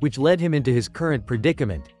Luffy, which led him into his current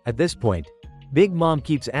predicament. At this point, Big Mom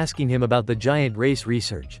keeps asking him about the giant race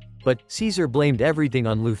research, but Caesar blamed everything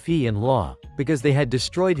on Luffy and Law, because they had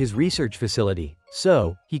destroyed his research facility,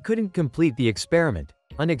 so he couldn't complete the experiment.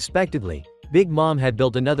 Unexpectedly, Big Mom had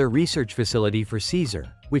built another research facility for Caesar,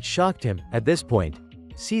 which shocked him. At this point,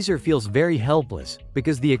 Caesar feels very helpless,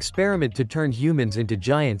 because the experiment to turn humans into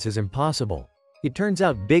giants is impossible. It turns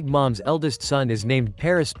out Big Mom's eldest son is named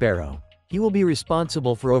Perispero. He will be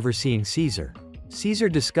responsible for overseeing Caesar. Caesar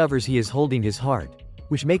discovers he is holding his heart,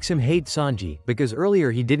 which makes him hate Sanji, because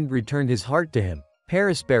earlier he didn't return his heart to him.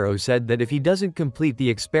 Perispero said that if he doesn't complete the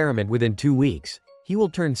experiment within 2 weeks, he will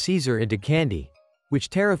turn Caesar into candy, which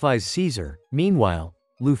terrifies Caesar. Meanwhile,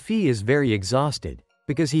 Luffy is very exhausted,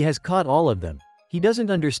 because he has caught all of them. He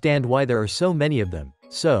doesn't understand why there are so many of them,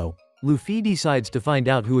 so, Luffy decides to find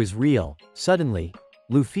out who is real. Suddenly,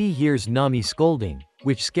 Luffy hears Nami scolding,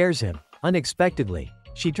 which scares him. Unexpectedly,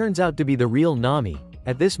 she turns out to be the real Nami.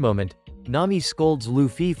 At this moment, Nami scolds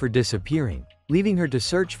Luffy for disappearing, leaving her to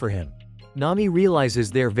search for him. Nami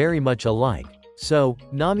realizes they're very much alike, so,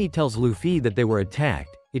 Nami tells Luffy that they were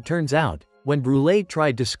attacked. It turns out, when Brûlé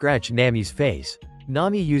tried to scratch Nami's face,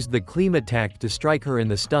 Nami used the Cleam attack to strike her in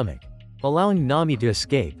the stomach, allowing Nami to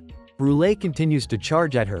escape. Brûlé continues to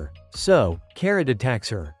charge at her, so, Carrot attacks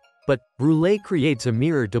her. But, Brûlé creates a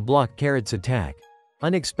mirror to block Carrot's attack.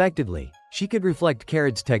 Unexpectedly, she could reflect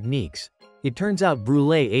Carrot's techniques. It turns out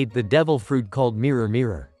Brûlé ate the devil fruit called Mirror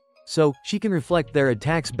Mirror, so, she can reflect their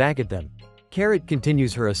attacks back at them. Carrot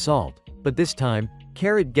continues her assault, but this time,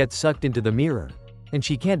 Carrot gets sucked into the mirror, and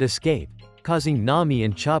she can't escape, causing Nami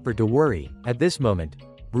and Chopper to worry. At this moment,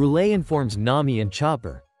 Brûlé informs Nami and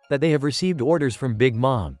Chopper that they have received orders from Big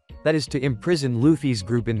Mom, that is to imprison Luffy's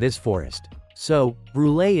group in this forest. So,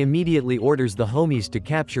 Brûlé immediately orders the homies to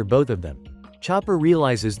capture both of them. Chopper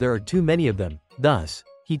realizes there are too many of them, thus,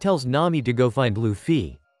 he tells Nami to go find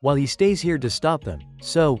Luffy, while he stays here to stop them.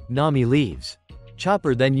 So, Nami leaves.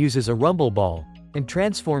 Chopper then uses a rumble ball, and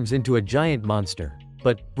transforms into a giant monster.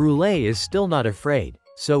 But, Brûlé is still not afraid,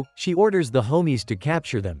 so, she orders the homies to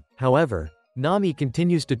capture them. However, Nami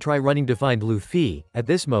continues to try running to find Luffy. At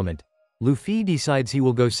this moment, Luffy decides he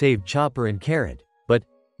will go save Chopper and Carrot, but,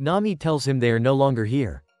 Nami tells him they are no longer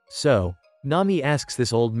here. So, Nami asks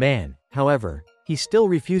this old man, however, he still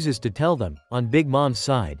refuses to tell them. On Big Mom's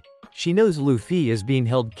side, she knows Luffy is being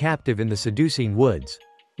held captive in the seducing woods,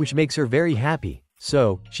 which makes her very happy.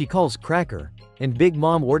 So, she calls Cracker, and Big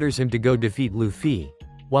Mom orders him to go defeat Luffy,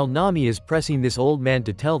 while Nami is pressing this old man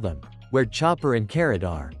to tell them where Chopper and Carrot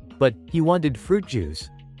are. But, he wanted fruit juice.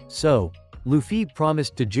 So, Luffy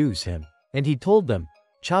promised to juice him, and he told them.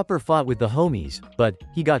 Chopper fought with the homies, but,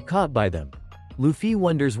 he got caught by them. Luffy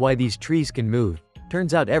wonders why these trees can move.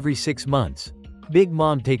 Turns out every 6 months, Big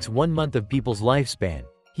Mom takes 1 month of people's lifespan.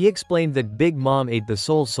 He explained that Big Mom ate the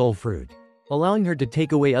soul fruit, allowing her to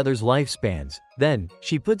take away others' lifespans. Then,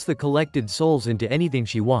 she puts the collected souls into anything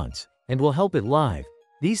she wants, and will help it live.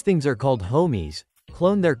 These things are called homies.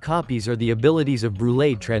 Clone their copies are the abilities of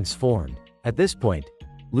Brûlé transformed. At this point,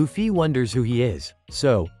 Luffy wonders who he is,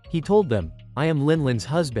 so, he told them, "I am Linlin's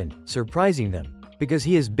husband," surprising them, because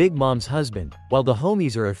he is Big Mom's husband, while the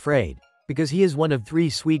homies are afraid, because he is one of 3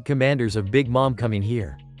 sweet commanders of Big Mom coming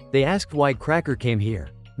here. They asked why Cracker came here,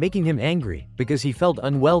 making him angry, because he felt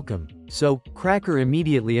unwelcome. So, Cracker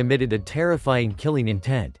immediately emitted a terrifying killing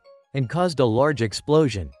intent, and caused a large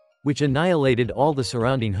explosion, which annihilated all the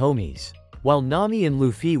surrounding homies. While Nami and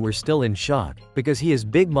Luffy were still in shock, because he is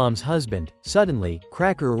Big Mom's husband, suddenly,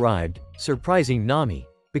 Cracker arrived, surprising Nami,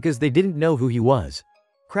 because they didn't know who he was.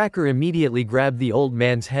 Cracker immediately grabbed the old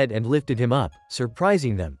man's head and lifted him up,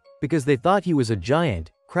 surprising them, because they thought he was a giant.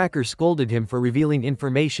 Cracker scolded him for revealing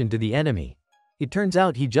information to the enemy. It turns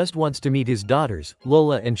out he just wants to meet his daughters,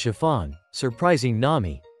 Lola and Chiffon, surprising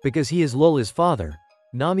Nami, because he is Lola's father.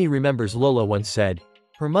 Nami remembers Lola once said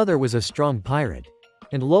her mother was a strong pirate,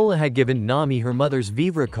 and Lola had given Nami her mother's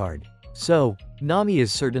Vivre card. So, Nami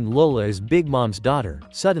is certain Lola is Big Mom's daughter.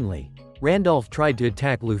 Suddenly, Randolph tried to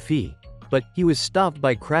attack Luffy, but he was stopped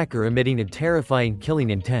by Cracker emitting a terrifying killing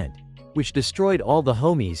intent, which destroyed all the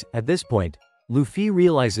homies. At this point, Luffy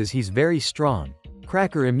realizes he's very strong.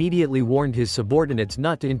 Cracker immediately warned his subordinates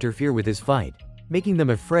not to interfere with his fight, making them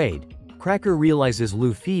afraid. Cracker realizes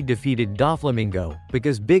Luffy defeated Doflamingo,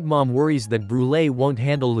 because Big Mom worries that Brûlé won't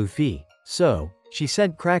handle Luffy, so she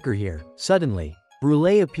sent Cracker here. Suddenly,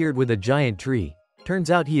 Brûlé appeared with a giant tree.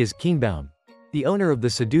 Turns out he is Kingbaum, the owner of the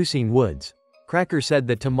Seducing Woods. Cracker said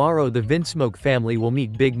that tomorrow the Vinsmoke family will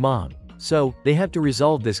meet Big Mom, so they have to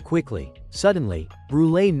resolve this quickly. Suddenly,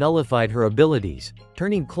 Brûlé nullified her abilities,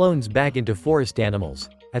 turning clones back into forest animals.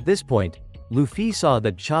 At this point, Luffy saw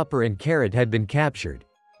that Chopper and Carrot had been captured.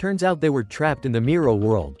 Turns out they were trapped in the mirror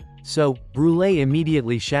world, so Brûlé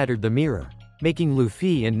immediately shattered the mirror, making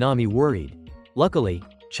Luffy and Nami worried. Luckily,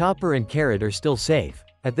 Chopper and Carrot are still safe.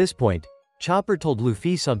 At this point, Chopper told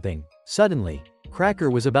Luffy something. Suddenly, Cracker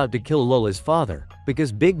was about to kill Lola's father,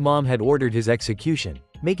 because Big Mom had ordered his execution,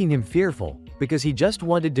 making him fearful, because he just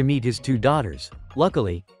wanted to meet his two daughters.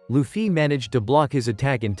 Luckily, Luffy managed to block his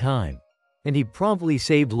attack in time, and he promptly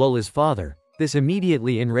saved Lola's father. This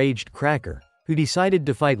immediately enraged Cracker, who decided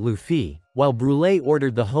to fight Luffy, while Brûlé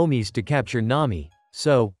ordered the homies to capture Nami.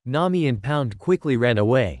 So, Nami and Pound quickly ran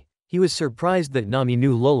away. He was surprised that Nami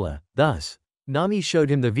knew Lola, thus, Nami showed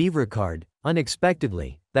him the Vivre card.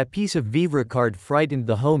 Unexpectedly, that piece of Vivre card frightened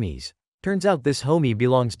the homies. Turns out this homie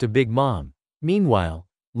belongs to Big Mom. Meanwhile,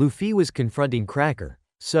 Luffy was confronting Cracker,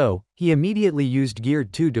 so he immediately used Gear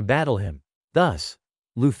 2 to battle him. Thus,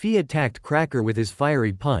 Luffy attacked Cracker with his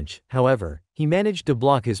fiery punch. However, he managed to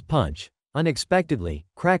block his punch. Unexpectedly,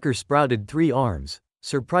 Cracker sprouted 3 arms,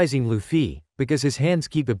 surprising Luffy, because his hands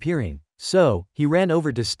keep appearing. So, he ran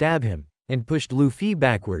over to stab him, and pushed Luffy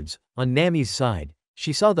backwards. On Nami's side,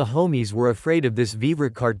 she saw the homies were afraid of this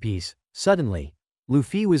Vivre card piece. Suddenly,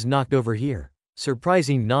 Luffy was knocked over here,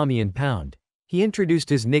 surprising Nami and Pound. He introduced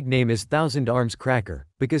his nickname as Thousand Arms Cracker,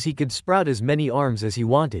 because he could sprout as many arms as he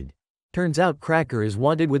wanted. Turns out Cracker is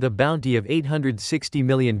wanted with a bounty of 860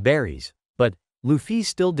 million berries, but Luffy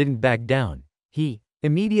still didn't back down. He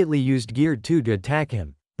immediately used Gear 2 to attack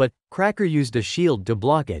him, but Cracker used a shield to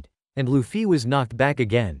block it, and Luffy was knocked back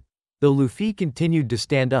again. Though Luffy continued to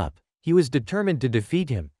stand up, he was determined to defeat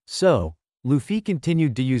him, so Luffy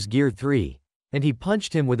continued to use Gear 3, and he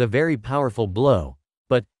punched him with a very powerful blow,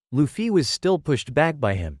 but Luffy was still pushed back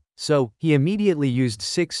by him, so he immediately used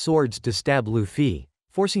 6 swords to stab Luffy,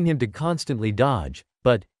 forcing him to constantly dodge,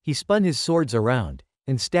 but he spun his swords around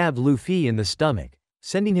and stabbed Luffy in the stomach,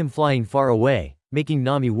 sending him flying far away, making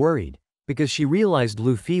Nami worried, because she realized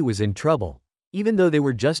Luffy was in trouble. Even though they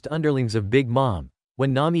were just underlings of Big Mom,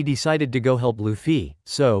 when Nami decided to go help Luffy,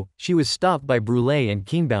 so she was stopped by Brûlé and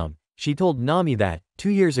Kingbaum. She told Nami that 2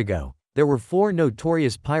 years ago, there were 4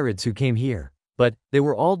 notorious pirates who came here, but they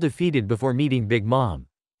were all defeated before meeting Big Mom.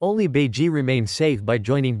 Only Beiji remained safe by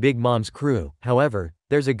joining Big Mom's crew. However,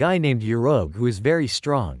 there's a guy named Yorogue who is very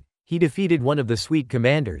strong. He defeated one of the Sweet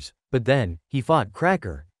Commanders, but then, he fought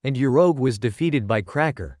Cracker, and Yorogue was defeated by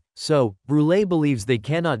Cracker. So, Brûlé believes they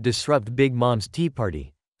cannot disrupt Big Mom's tea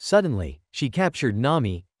party. Suddenly, she captured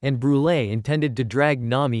Nami, and Brûlé intended to drag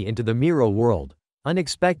Nami into the Miro world.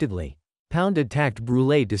 Unexpectedly, Pound attacked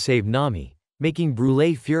Brûlé to save Nami, making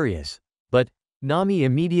Brûlé furious. But, Nami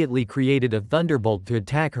immediately created a thunderbolt to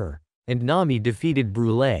attack her, and Nami defeated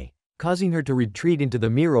Brûlé, causing her to retreat into the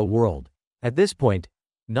Miro world. At this point,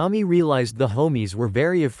 Nami realized the homies were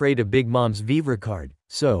very afraid of Big Mom's Vivre card,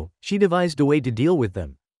 so she devised a way to deal with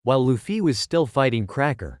them, while Luffy was still fighting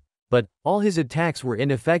Cracker. But, all his attacks were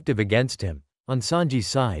ineffective against him. On Sanji's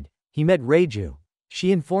side, he met Reiju.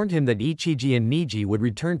 She informed him that Ichiji and Niji would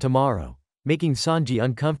return tomorrow, making Sanji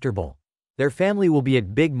uncomfortable. Their family will be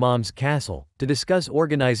at Big Mom's castle to discuss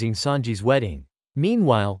organizing Sanji's wedding.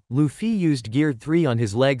 Meanwhile, Luffy used Gear 3 on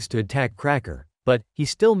his legs to attack Cracker, but he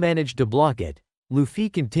still managed to block it. Luffy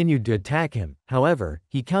continued to attack him, however,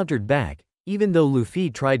 he countered back, even though Luffy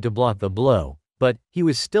tried to block the blow, but he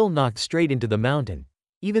was still knocked straight into the mountain.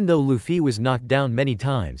 Even though Luffy was knocked down many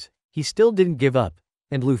times, he still didn't give up,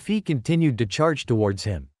 and Luffy continued to charge towards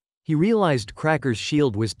him. He realized Cracker's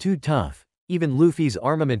shield was too tough, even Luffy's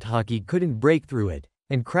armament haki couldn't break through it,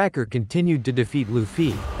 and Cracker continued to defeat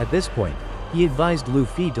Luffy. At this point, he advised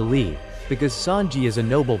Luffy to leave, because Sanji is a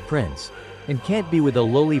noble prince, and can't be with a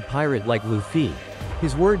lowly pirate like Luffy.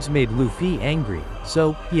 His words made Luffy angry,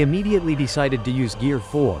 so he immediately decided to use Gear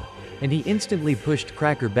 4, and he instantly pushed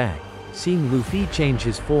Cracker back. Seeing Luffy change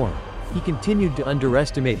his form, he continued to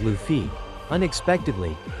underestimate Luffy.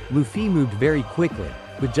 Unexpectedly, Luffy moved very quickly.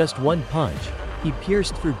 With just one punch, he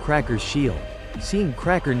pierced through Cracker's shield. Seeing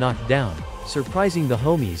Cracker knocked down, surprising the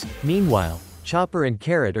homies. Meanwhile, Chopper and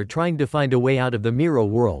Carrot are trying to find a way out of the Miro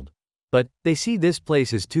world. But they see this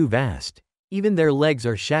place is too vast. Even their legs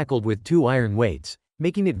are shackled with 2 iron weights,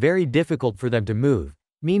 making it very difficult for them to move.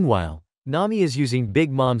 Meanwhile, Nami is using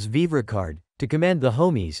Big Mom's Vivre card to command the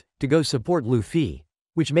homies to go support Luffy,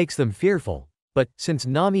 which makes them fearful. But since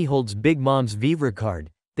Nami holds Big Mom's Vivre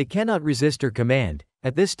card, they cannot resist her command.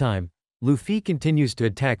 At this time, Luffy continues to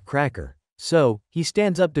attack Cracker, so he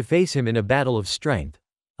stands up to face him in a battle of strength.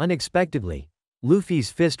 Unexpectedly, Luffy's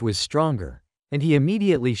fist was stronger, and he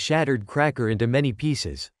immediately shattered Cracker into many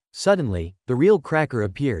pieces. Suddenly, the real Cracker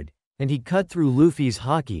appeared, and he cut through Luffy's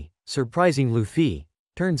haki, surprising Luffy.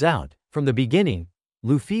 Turns out, from the beginning,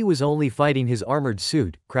 Luffy was only fighting his armored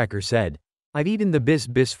suit. Cracker said, "I've eaten the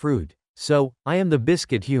bis fruit, so I am the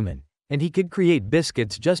biscuit human," and he could create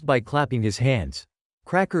biscuits just by clapping his hands.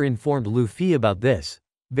 Cracker informed Luffy about this.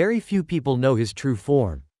 Very few people know his true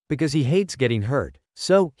form, because he hates getting hurt,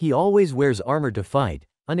 so he always wears armor to fight.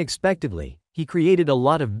 Unexpectedly, he created a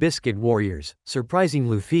lot of biscuit warriors, surprising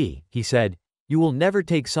Luffy. He said, "You will never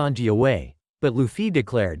take Sanji away." But Luffy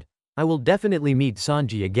declared, "I will definitely meet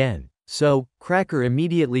Sanji again." So, Cracker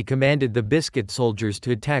immediately commanded the biscuit soldiers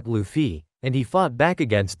to attack Luffy, and he fought back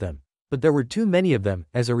against them. But there were too many of them.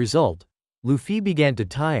 As a result, Luffy began to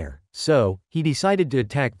tire, so he decided to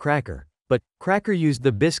attack Cracker. But Cracker used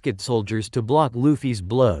the biscuit soldiers to block Luffy's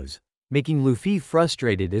blows, making Luffy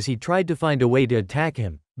frustrated as he tried to find a way to attack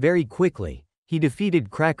him. Very quickly, he defeated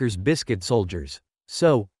Cracker's biscuit soldiers.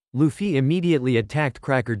 So, Luffy immediately attacked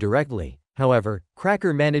Cracker directly. However,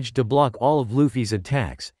 Cracker managed to block all of Luffy's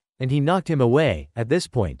attacks, and he knocked him away. At this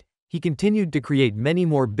point, he continued to create many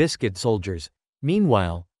more biscuit soldiers.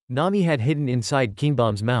 Meanwhile, Nami had hidden inside King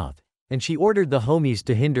Bomb's mouth, and she ordered the homies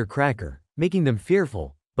to hinder Cracker, making them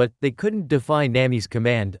fearful. But they couldn't defy Nami's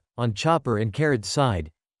command. On Chopper and Carrot's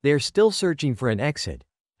side, they are still searching for an exit.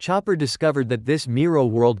 Chopper discovered that this Miro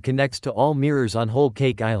world connects to all mirrors on Whole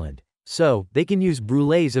Cake Island, so they can use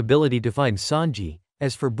Brulee's ability to find Sanji.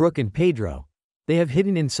 As for Brook and Pedro, they have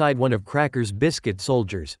hidden inside one of Cracker's biscuit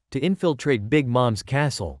soldiers to infiltrate Big Mom's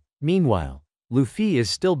castle. Meanwhile, Luffy is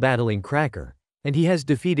still battling Cracker, and he has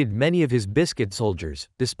defeated many of his biscuit soldiers.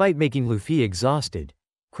 Despite making Luffy exhausted,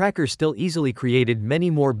 Cracker still easily created many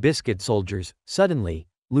more biscuit soldiers. Suddenly,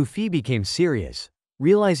 Luffy became serious,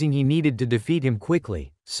 realizing he needed to defeat him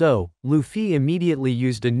quickly. So, Luffy immediately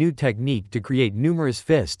used a new technique to create numerous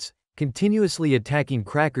fists, continuously attacking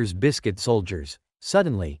Cracker's biscuit soldiers.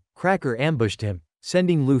 Suddenly, Cracker ambushed him,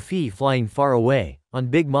 sending Luffy flying far away. On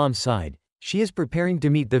Big Mom's side, she is preparing to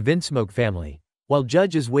meet the Vinsmoke family, while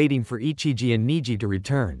Judge is waiting for Ichiji and Niji to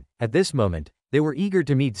return. At this moment, they were eager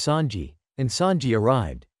to meet Sanji, and Sanji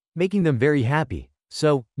arrived, making them very happy.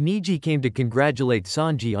 So, Niji came to congratulate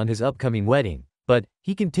Sanji on his upcoming wedding, but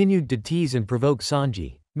he continued to tease and provoke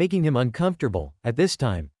Sanji, making him uncomfortable. At this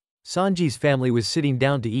time, Sanji's family was sitting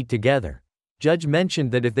down to eat together. Judge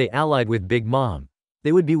mentioned that if they allied with Big Mom,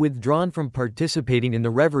 they would be withdrawn from participating in the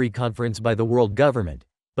Reverie Conference by the world government,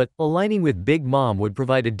 but aligning with Big Mom would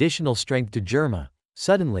provide additional strength to Germa.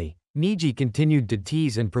 Suddenly, Niji continued to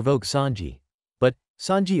tease and provoke Sanji. But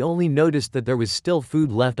Sanji only noticed that there was still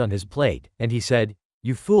food left on his plate, and he said,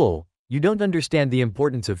 "You fool, you don't understand the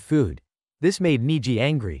importance of food." This made Niji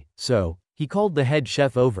angry, so he called the head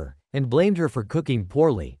chef over and blamed her for cooking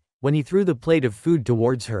poorly. When he threw the plate of food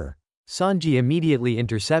towards her, Sanji immediately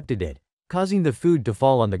intercepted it, causing the food to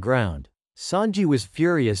fall on the ground. Sanji was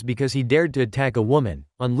furious because he dared to attack a woman.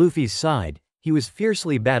 On Luffy's side, he was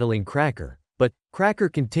fiercely battling Cracker, but Cracker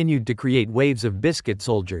continued to create waves of biscuit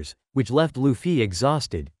soldiers, which left Luffy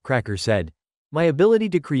exhausted. Cracker said, "My ability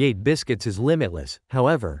to create biscuits is limitless."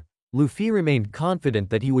 However, Luffy remained confident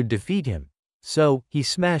that he would defeat him, so he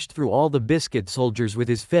smashed through all the biscuit soldiers with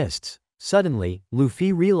his fists. Suddenly,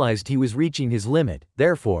 Luffy realized he was reaching his limit.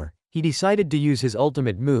 Therefore, he decided to use his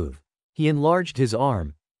ultimate move. He enlarged his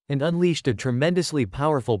arm and unleashed a tremendously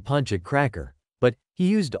powerful punch at Cracker, but he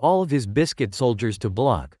used all of his biscuit soldiers to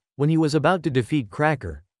block. When he was about to defeat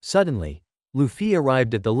Cracker, suddenly, Luffy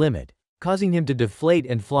arrived at the limit, causing him to deflate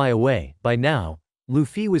and fly away. By now,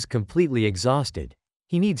 Luffy was completely exhausted.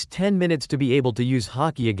 He needs 10 minutes to be able to use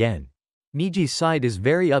haki again. Niji's side is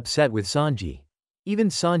very upset with Sanji. Even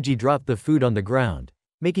Sanji dropped the food on the ground,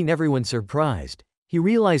 making everyone surprised. He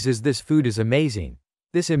realizes this food is amazing.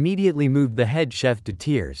 This immediately moved the head chef to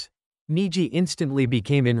tears. Niji instantly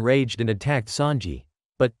became enraged and attacked Sanji.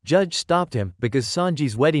 But Judge stopped him because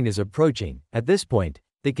Sanji's wedding is approaching. At this point,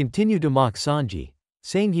 they continue to mock Sanji,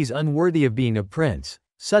 saying he's unworthy of being a prince.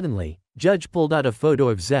 Suddenly, Judge pulled out a photo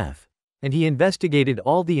of Zeph, and he investigated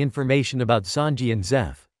all the information about Sanji and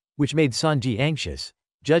Zeph, which made Sanji anxious.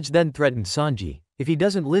 Judge then threatened Sanji. If he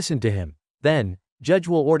doesn't listen to him, then Judge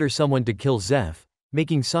will order someone to kill Zeph,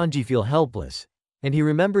 making Sanji feel helpless. And he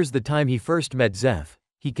remembers the time he first met Zeph.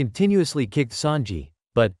 He continuously kicked Sanji,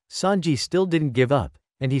 but Sanji still didn't give up,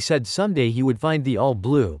 and he said someday he would find the all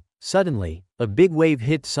blue. Suddenly, a big wave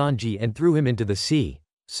hit Sanji and threw him into the sea.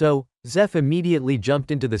 So, Zeph immediately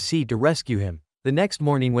jumped into the sea to rescue him. The next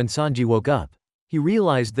morning when Sanji woke up, he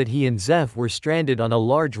realized that he and Zeph were stranded on a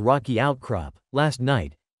large rocky outcrop. Last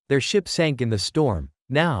night, their ship sank in the storm.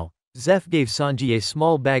 Now, Zeph gave Sanji a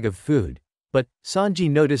small bag of food, but Sanji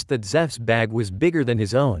noticed that Zeph's bag was bigger than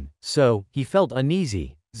his own, so he felt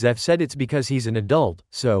uneasy. Zeph said it's because he's an adult,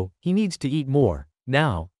 so he needs to eat more.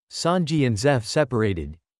 Now, Sanji and Zeph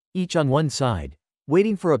separated, each on one side,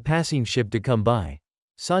 waiting for a passing ship to come by.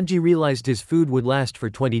 Sanji realized his food would last for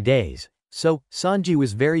 20 days, so Sanji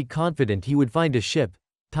was very confident he would find a ship.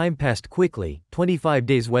 Time passed quickly, 25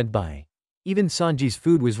 days went by. Even Sanji's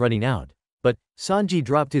food was running out, but Sanji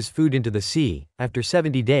dropped his food into the sea. After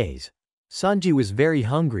 70 days, Sanji was very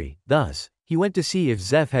hungry, thus, he went to see if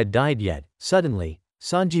Zeph had died yet. Suddenly,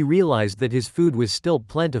 Sanji realized that his food was still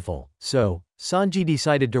plentiful, so Sanji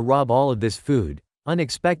decided to rob all of this food.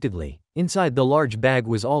 Unexpectedly, inside the large bag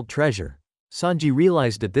was all treasure. Sanji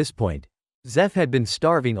realized at this point, Zeph had been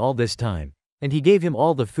starving all this time, and he gave him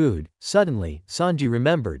all the food. Suddenly, Sanji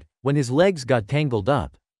remembered, when his legs got tangled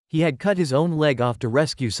up, he had cut his own leg off to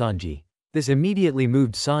rescue Sanji. This immediately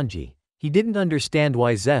moved Sanji. He didn't understand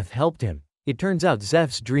why Zeph helped him. It turns out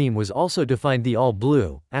Zeph's dream was also to find the all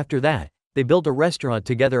blue. After that, they built a restaurant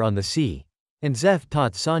together on the sea, and Zeph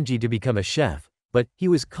taught Sanji to become a chef, but he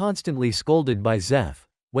was constantly scolded by Zeph.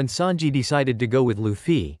 When Sanji decided to go with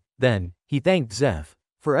Luffy, then he thanked Zeph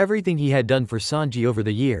for everything he had done for Sanji over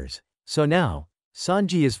the years. So now,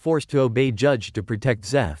 Sanji is forced to obey Judge to protect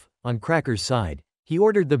Zeph. On Cracker's side, he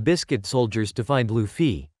ordered the biscuit soldiers to find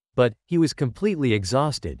Luffy, but he was completely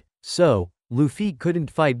exhausted, so Luffy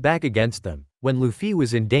couldn't fight back against them. When Luffy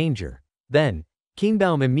was in danger, then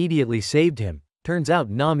Kingbaum immediately saved him. Turns out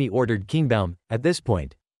Nami ordered Kingbaum. At this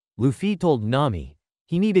point, Luffy told Nami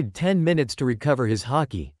he needed 10 minutes to recover his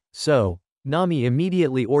haki, so Nami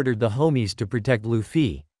immediately ordered the homies to protect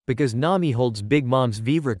Luffy, because Nami holds Big Mom's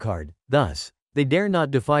Vivre card, thus, they dare not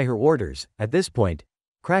defy her orders. At this point,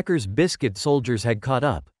 Cracker's biscuit soldiers had caught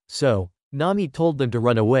up, so Nami told them to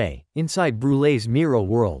run away. Inside Brulee's Miro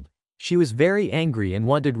world, she was very angry and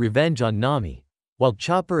wanted revenge on Nami, while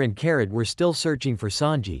Chopper and Carrot were still searching for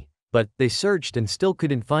Sanji, but they searched and still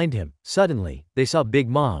couldn't find him. Suddenly, they saw Big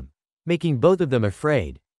Mom, making both of them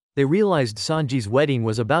afraid. They realized Sanji's wedding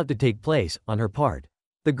was about to take place. On her part,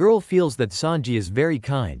 the girl feels that Sanji is very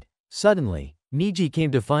kind. Suddenly, Niji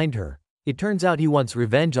came to find her. It turns out he wants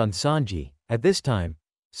revenge on Sanji. At this time,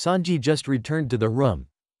 Sanji just returned to the room.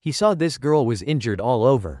 He saw this girl was injured all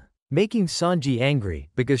over, making Sanji angry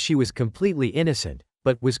because she was completely innocent,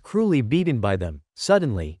 but was cruelly beaten by them.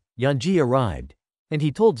 Suddenly, Yanji arrived, and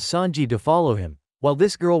he told Sanji to follow him, while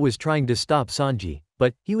this girl was trying to stop Sanji,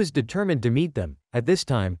 but he was determined to meet them. At this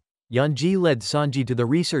time, Yanji led Sanji to the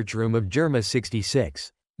research room of Germa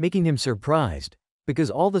 66, making him surprised, because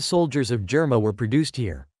all the soldiers of Germa were produced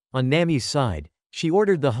here. On Nami's side, she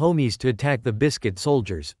ordered the homies to attack the biscuit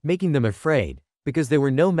soldiers, making them afraid, because they were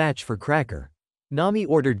no match for Cracker. Nami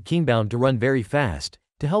ordered Kingbaum to run very fast,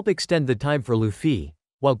 to help extend the time for Luffy,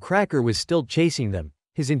 while Cracker was still chasing them.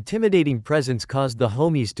 His intimidating presence caused the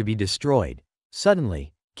homies to be destroyed.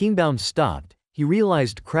 Suddenly, Kingbaum stopped. He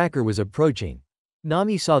realized Cracker was approaching.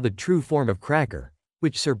 Nami saw the true form of Cracker,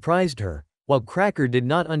 which surprised her, while Cracker did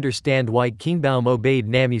not understand why Kingbaum obeyed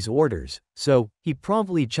Nami's orders, so he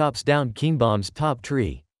promptly chops down Kingbaum's top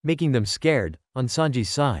tree, making them scared. On Sanji's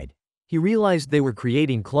side, he realized they were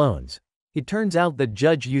creating clones. It turns out that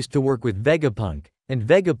Judge used to work with Vegapunk, and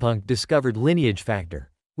Vegapunk discovered lineage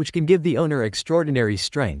factor, which can give the owner extraordinary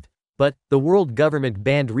strength. But the world government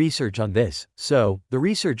banned research on this, so the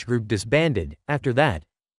research group disbanded. After that,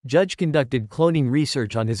 Judge conducted cloning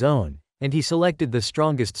research on his own, and he selected the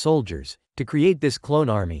strongest soldiers to create this clone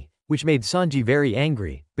army, which made Sanji very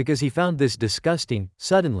angry, because he found this disgusting.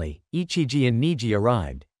 Suddenly, Ichiji and Niji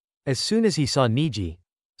arrived. As soon as he saw Niji,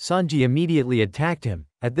 Sanji immediately attacked him.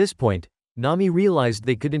 At this point, Nami realized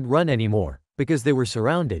they couldn't run anymore, because they were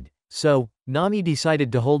surrounded. So, Nami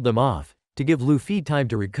decided to hold them off, to give Luffy time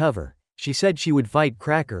to recover. She said she would fight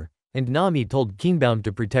Cracker, and Nami told Kingbound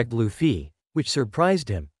to protect Luffy, which surprised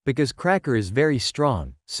him, because Cracker is very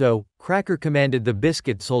strong. So, Cracker commanded the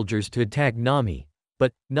Biscuit soldiers to attack Nami.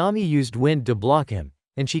 But, Nami used wind to block him,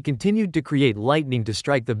 and she continued to create lightning to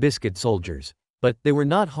strike the Biscuit soldiers. But, they were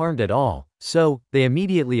not harmed at all, so, they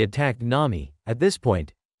immediately attacked Nami. At this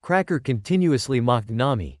point, Cracker continuously mocked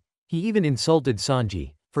Nami. He even insulted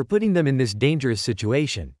Sanji for putting them in this dangerous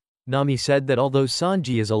situation. Nami said that although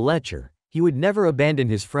Sanji is a lecher, he would never abandon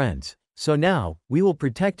his friends, so now, we will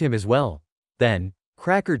protect him as well. Then,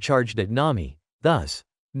 Cracker charged at Nami. Thus,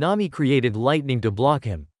 Nami created lightning to block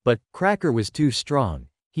him, but Cracker was too strong.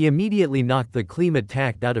 He immediately knocked the Kleem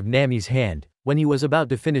attack out of Nami's hand. When he was about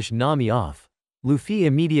to finish Nami off, Luffy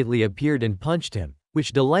immediately appeared and punched him,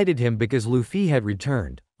 which delighted him because Luffy had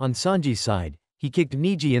returned. On Sanji's side, he kicked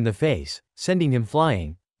Niji in the face, sending him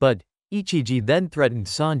flying, but Ichiji then threatened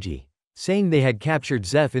Sanji, saying they had captured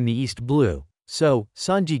Zeph in the East Blue, so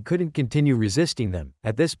Sanji couldn't continue resisting them.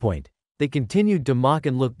 At this point, they continued to mock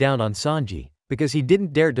and look down on Sanji, because he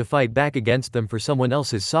didn't dare to fight back against them for someone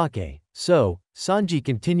else's sake. So, Sanji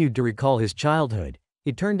continued to recall his childhood.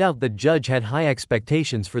 It turned out that Judge had high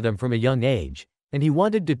expectations for them from a young age, and he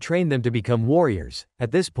wanted to train them to become warriors.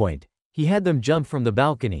 At this point, he had them jump from the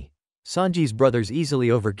balcony. Sanji's brothers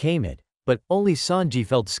easily overcame it, but only Sanji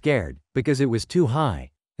felt scared, because it was too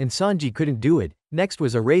high, and Sanji couldn't do it. Next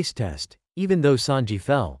was a race test, even though Sanji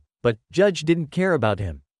fell, but Judge didn't care about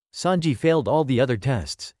him. Sanji failed all the other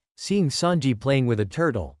tests. Seeing Sanji playing with a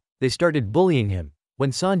turtle, they started bullying him.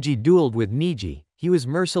 When Sanji dueled with Niji, he was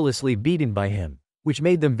mercilessly beaten by him, which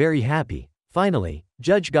made them very happy. Finally,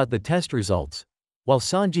 Judge got the test results. While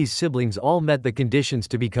Sanji's siblings all met the conditions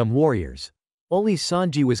to become warriors, only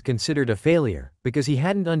Sanji was considered a failure, because he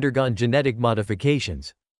hadn't undergone genetic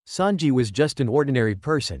modifications. Sanji was just an ordinary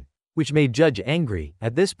person, which made Judge angry.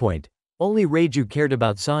 At this point, only Reiju cared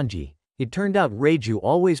about Sanji. It turned out Reiju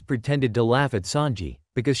always pretended to laugh at Sanji,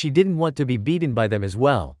 because she didn't want to be beaten by them as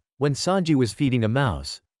well. When Sanji was feeding a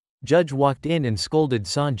mouse, Judge walked in and scolded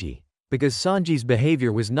Sanji, because Sanji's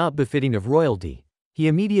behavior was not befitting of royalty. He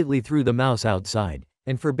immediately threw the mouse outside,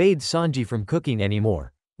 and forbade Sanji from cooking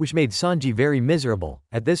anymore, which made Sanji very miserable.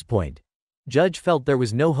 At this point, Judge felt there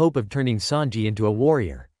was no hope of turning Sanji into a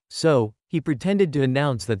warrior, so he pretended to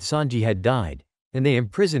announce that Sanji had died, and they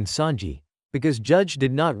imprisoned Sanji, because Judge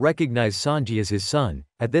did not recognize Sanji as his son.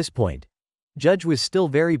 At this point, Judge was still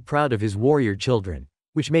very proud of his warrior children,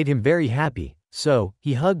 which made him very happy, so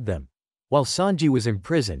he hugged them. While Sanji was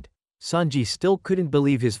imprisoned, Sanji still couldn't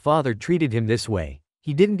believe his father treated him this way.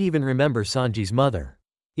 He didn't even remember Sanji's mother.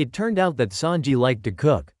 It turned out that Sanji liked to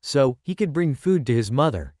cook, so he could bring food to his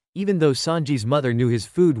mother. Even though Sanji's mother knew his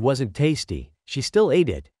food wasn't tasty, she still ate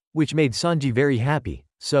it, which made Sanji very happy.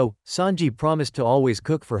 So, Sanji promised to always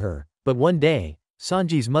cook for her. But one day,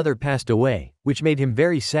 Sanji's mother passed away, which made him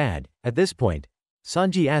very sad. At this point,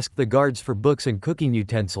 Sanji asked the guards for books and cooking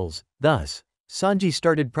utensils. Thus, Sanji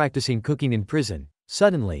started practicing cooking in prison.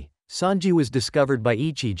 Suddenly, Sanji was discovered by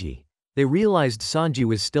Ichiji. They realized Sanji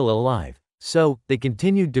was still alive, so they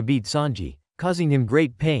continued to beat Sanji, causing him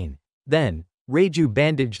great pain. Then, Reiju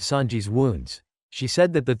bandaged Sanji's wounds. She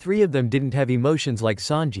said that the three of them didn't have emotions like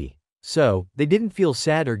Sanji, so they didn't feel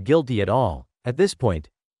sad or guilty at all. At this point,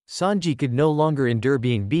 Sanji could no longer endure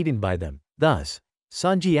being beaten by them. Thus,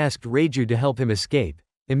 Sanji asked Reiju to help him escape.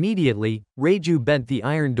 Immediately, Reiju bent the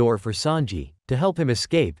iron door for Sanji to help him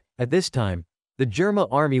escape. At this time, the Germa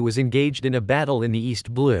army was engaged in a battle in the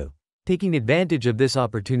East Blue. Taking advantage of this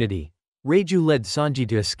opportunity, Reiju led Sanji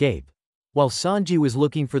to escape. While Sanji was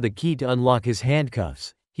looking for the key to unlock his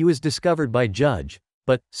handcuffs, he was discovered by Judge,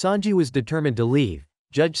 but Sanji was determined to leave.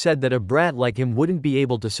 Judge said that a brat like him wouldn't be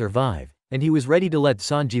able to survive, and he was ready to let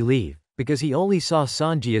Sanji leave, because he only saw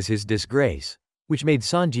Sanji as his disgrace, which made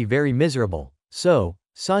Sanji very miserable. So,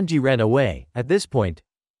 Sanji ran away. At this point,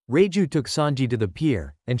 Reiju took Sanji to the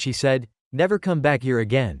pier, and she said, "Never come back here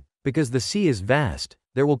again, because the sea is vast.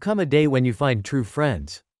 There will come a day when you find true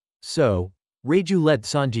friends." So, Reiju let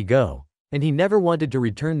Sanji go, and he never wanted to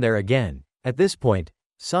return there again. At this point,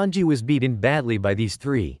 Sanji was beaten badly by these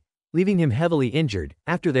three, leaving him heavily injured.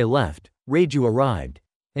 After they left, Reiju arrived,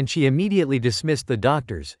 and she immediately dismissed the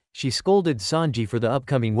doctors. She scolded Sanji for the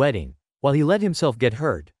upcoming wedding, while he let himself get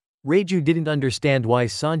hurt. Reiju didn't understand why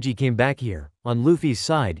Sanji came back here. On Luffy's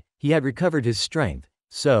side, he had recovered his strength,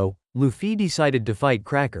 so Luffy decided to fight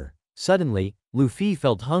Cracker. Suddenly, Luffy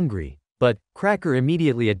felt hungry, but Cracker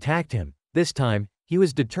immediately attacked him. This time, He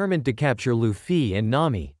was determined to capture Luffy and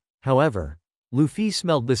Nami. However, Luffy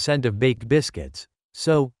smelled the scent of baked biscuits.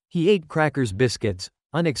 So, he ate Cracker's biscuits.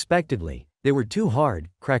 Unexpectedly, they were too hard,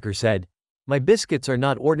 Cracker said. My biscuits are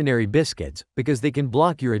not ordinary biscuits, because they can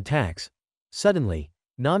block your attacks. Suddenly,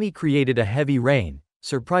 Nami created a heavy rain,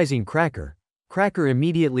 surprising Cracker. Cracker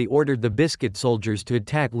immediately ordered the biscuit soldiers to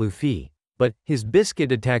attack Luffy. But, his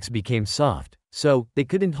biscuit attacks became soft, so, they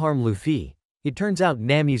couldn't harm Luffy. It turns out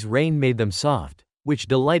Nami's rain made them soft, which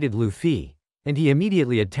delighted Luffy. And he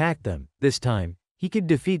immediately attacked them. This time, he could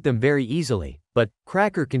defeat them very easily, but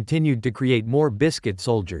Cracker continued to create more biscuit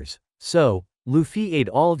soldiers. So, Luffy ate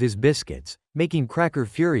all of his biscuits, making Cracker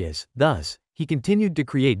furious. Thus, he continued to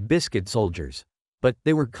create biscuit soldiers. But,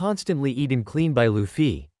 they were constantly eaten clean by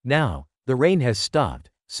Luffy. Now, the rain has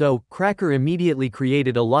stopped, so Cracker immediately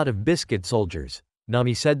created a lot of biscuit soldiers.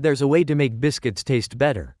 Nami said there's a way to make biscuits taste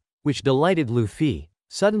better, which delighted Luffy.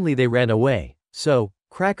 Suddenly they ran away. So,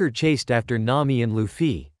 Cracker chased after Nami and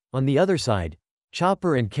Luffy. On the other side,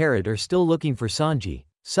 Chopper and Carrot are still looking for Sanji.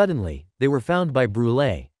 Suddenly, they were found by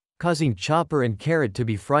Brûlé, causing Chopper and Carrot to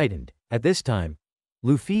be frightened. At this time,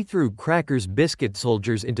 Luffy threw Cracker's biscuit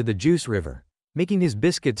soldiers into the juice river, making his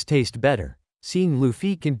biscuits taste better. Seeing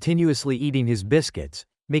Luffy continuously eating his biscuits,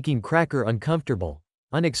 making Cracker uncomfortable.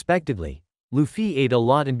 Unexpectedly, Luffy ate a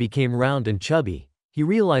lot and became round and chubby. He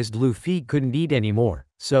realized Luffy couldn't eat anymore,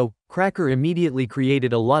 so, Cracker immediately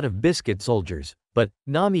created a lot of biscuit soldiers, but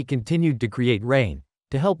Nami continued to create rain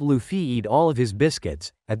to help Luffy eat all of his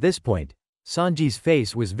biscuits. At this point, Sanji's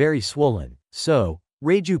face was very swollen, so,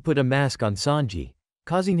 Reiju put a mask on Sanji,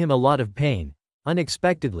 causing him a lot of pain.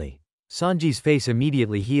 Unexpectedly, Sanji's face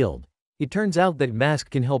immediately healed. It turns out that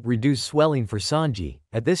mask can help reduce swelling for Sanji.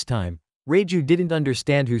 At this time, Reiju didn't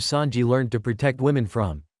understand who Sanji learned to protect women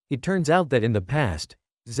from. It turns out that in the past,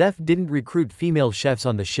 Zeph didn't recruit female chefs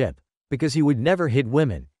on the ship, because he would never hit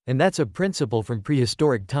women, and that's a principle from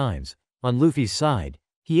prehistoric times. On Luffy's side,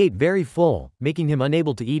 he ate very full, making him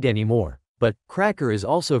unable to eat anymore. But, Cracker is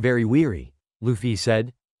also very weary, Luffy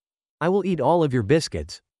said. I will eat all of your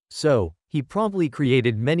biscuits. So, he promptly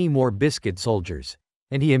created many more biscuit soldiers,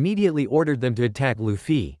 and he immediately ordered them to attack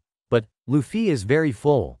Luffy. But, Luffy is very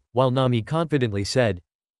full, while Nami confidently said,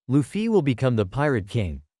 Luffy will become the Pirate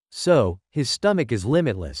King. So, his stomach is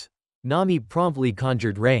limitless. Nami promptly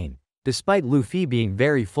conjured rain. Despite Luffy being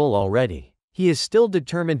very full already, he is still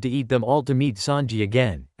determined to eat them all to meet Sanji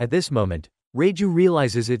again. At this moment, Reiju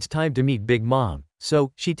realizes it's time to meet Big Mom,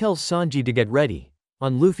 so she tells Sanji to get ready.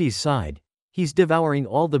 On Luffy's side, he's devouring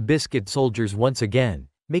all the biscuit soldiers once again,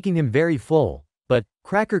 making him very full, but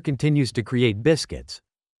Cracker continues to create biscuits,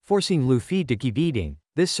 forcing Luffy to keep eating.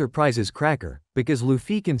 This surprises Cracker, because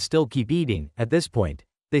Luffy can still keep eating. At this point,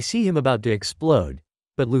 they see him about to explode,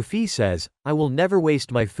 but Luffy says, I will never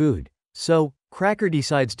waste my food. So, Cracker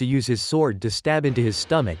decides to use his sword to stab into his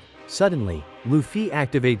stomach. Suddenly, Luffy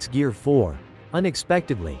activates Gear 4.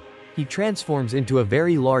 Unexpectedly, he transforms into a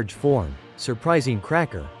very large form, surprising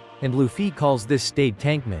Cracker, and Luffy calls this state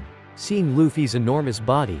Tankman. Seeing Luffy's enormous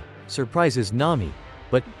body, surprises Nami,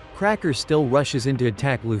 but Cracker still rushes in to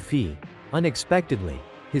attack Luffy. Unexpectedly,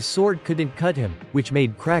 his sword couldn't cut him, which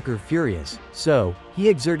made Cracker furious, so, he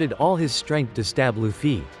exerted all his strength to stab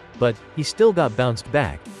Luffy. But, he still got bounced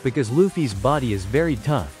back, because Luffy's body is very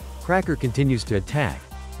tough. Cracker continues to attack.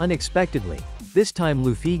 Unexpectedly, this time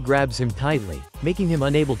Luffy grabs him tightly, making him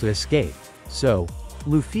unable to escape. So,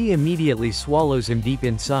 Luffy immediately swallows him deep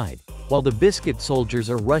inside, while the biscuit soldiers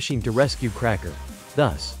are rushing to rescue Cracker.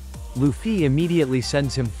 Thus, Luffy immediately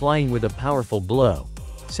sends him flying with a powerful blow,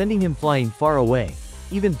 sending him flying far away,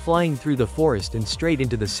 even flying through the forest and straight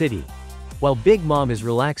into the city. While Big Mom is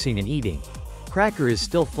relaxing and eating, Cracker is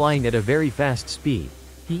still flying at a very fast speed.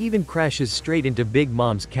 He even crashes straight into Big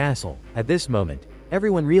Mom's castle. At this moment,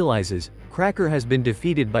 everyone realizes Cracker has been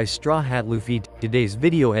defeated by Straw Hat Luffy. Today's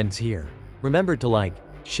video ends here. Remember to like,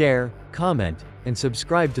 share, comment, and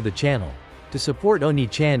subscribe to the channel to support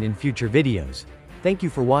Oni-chan in future videos. Thank you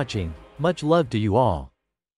for watching. Much love to you all.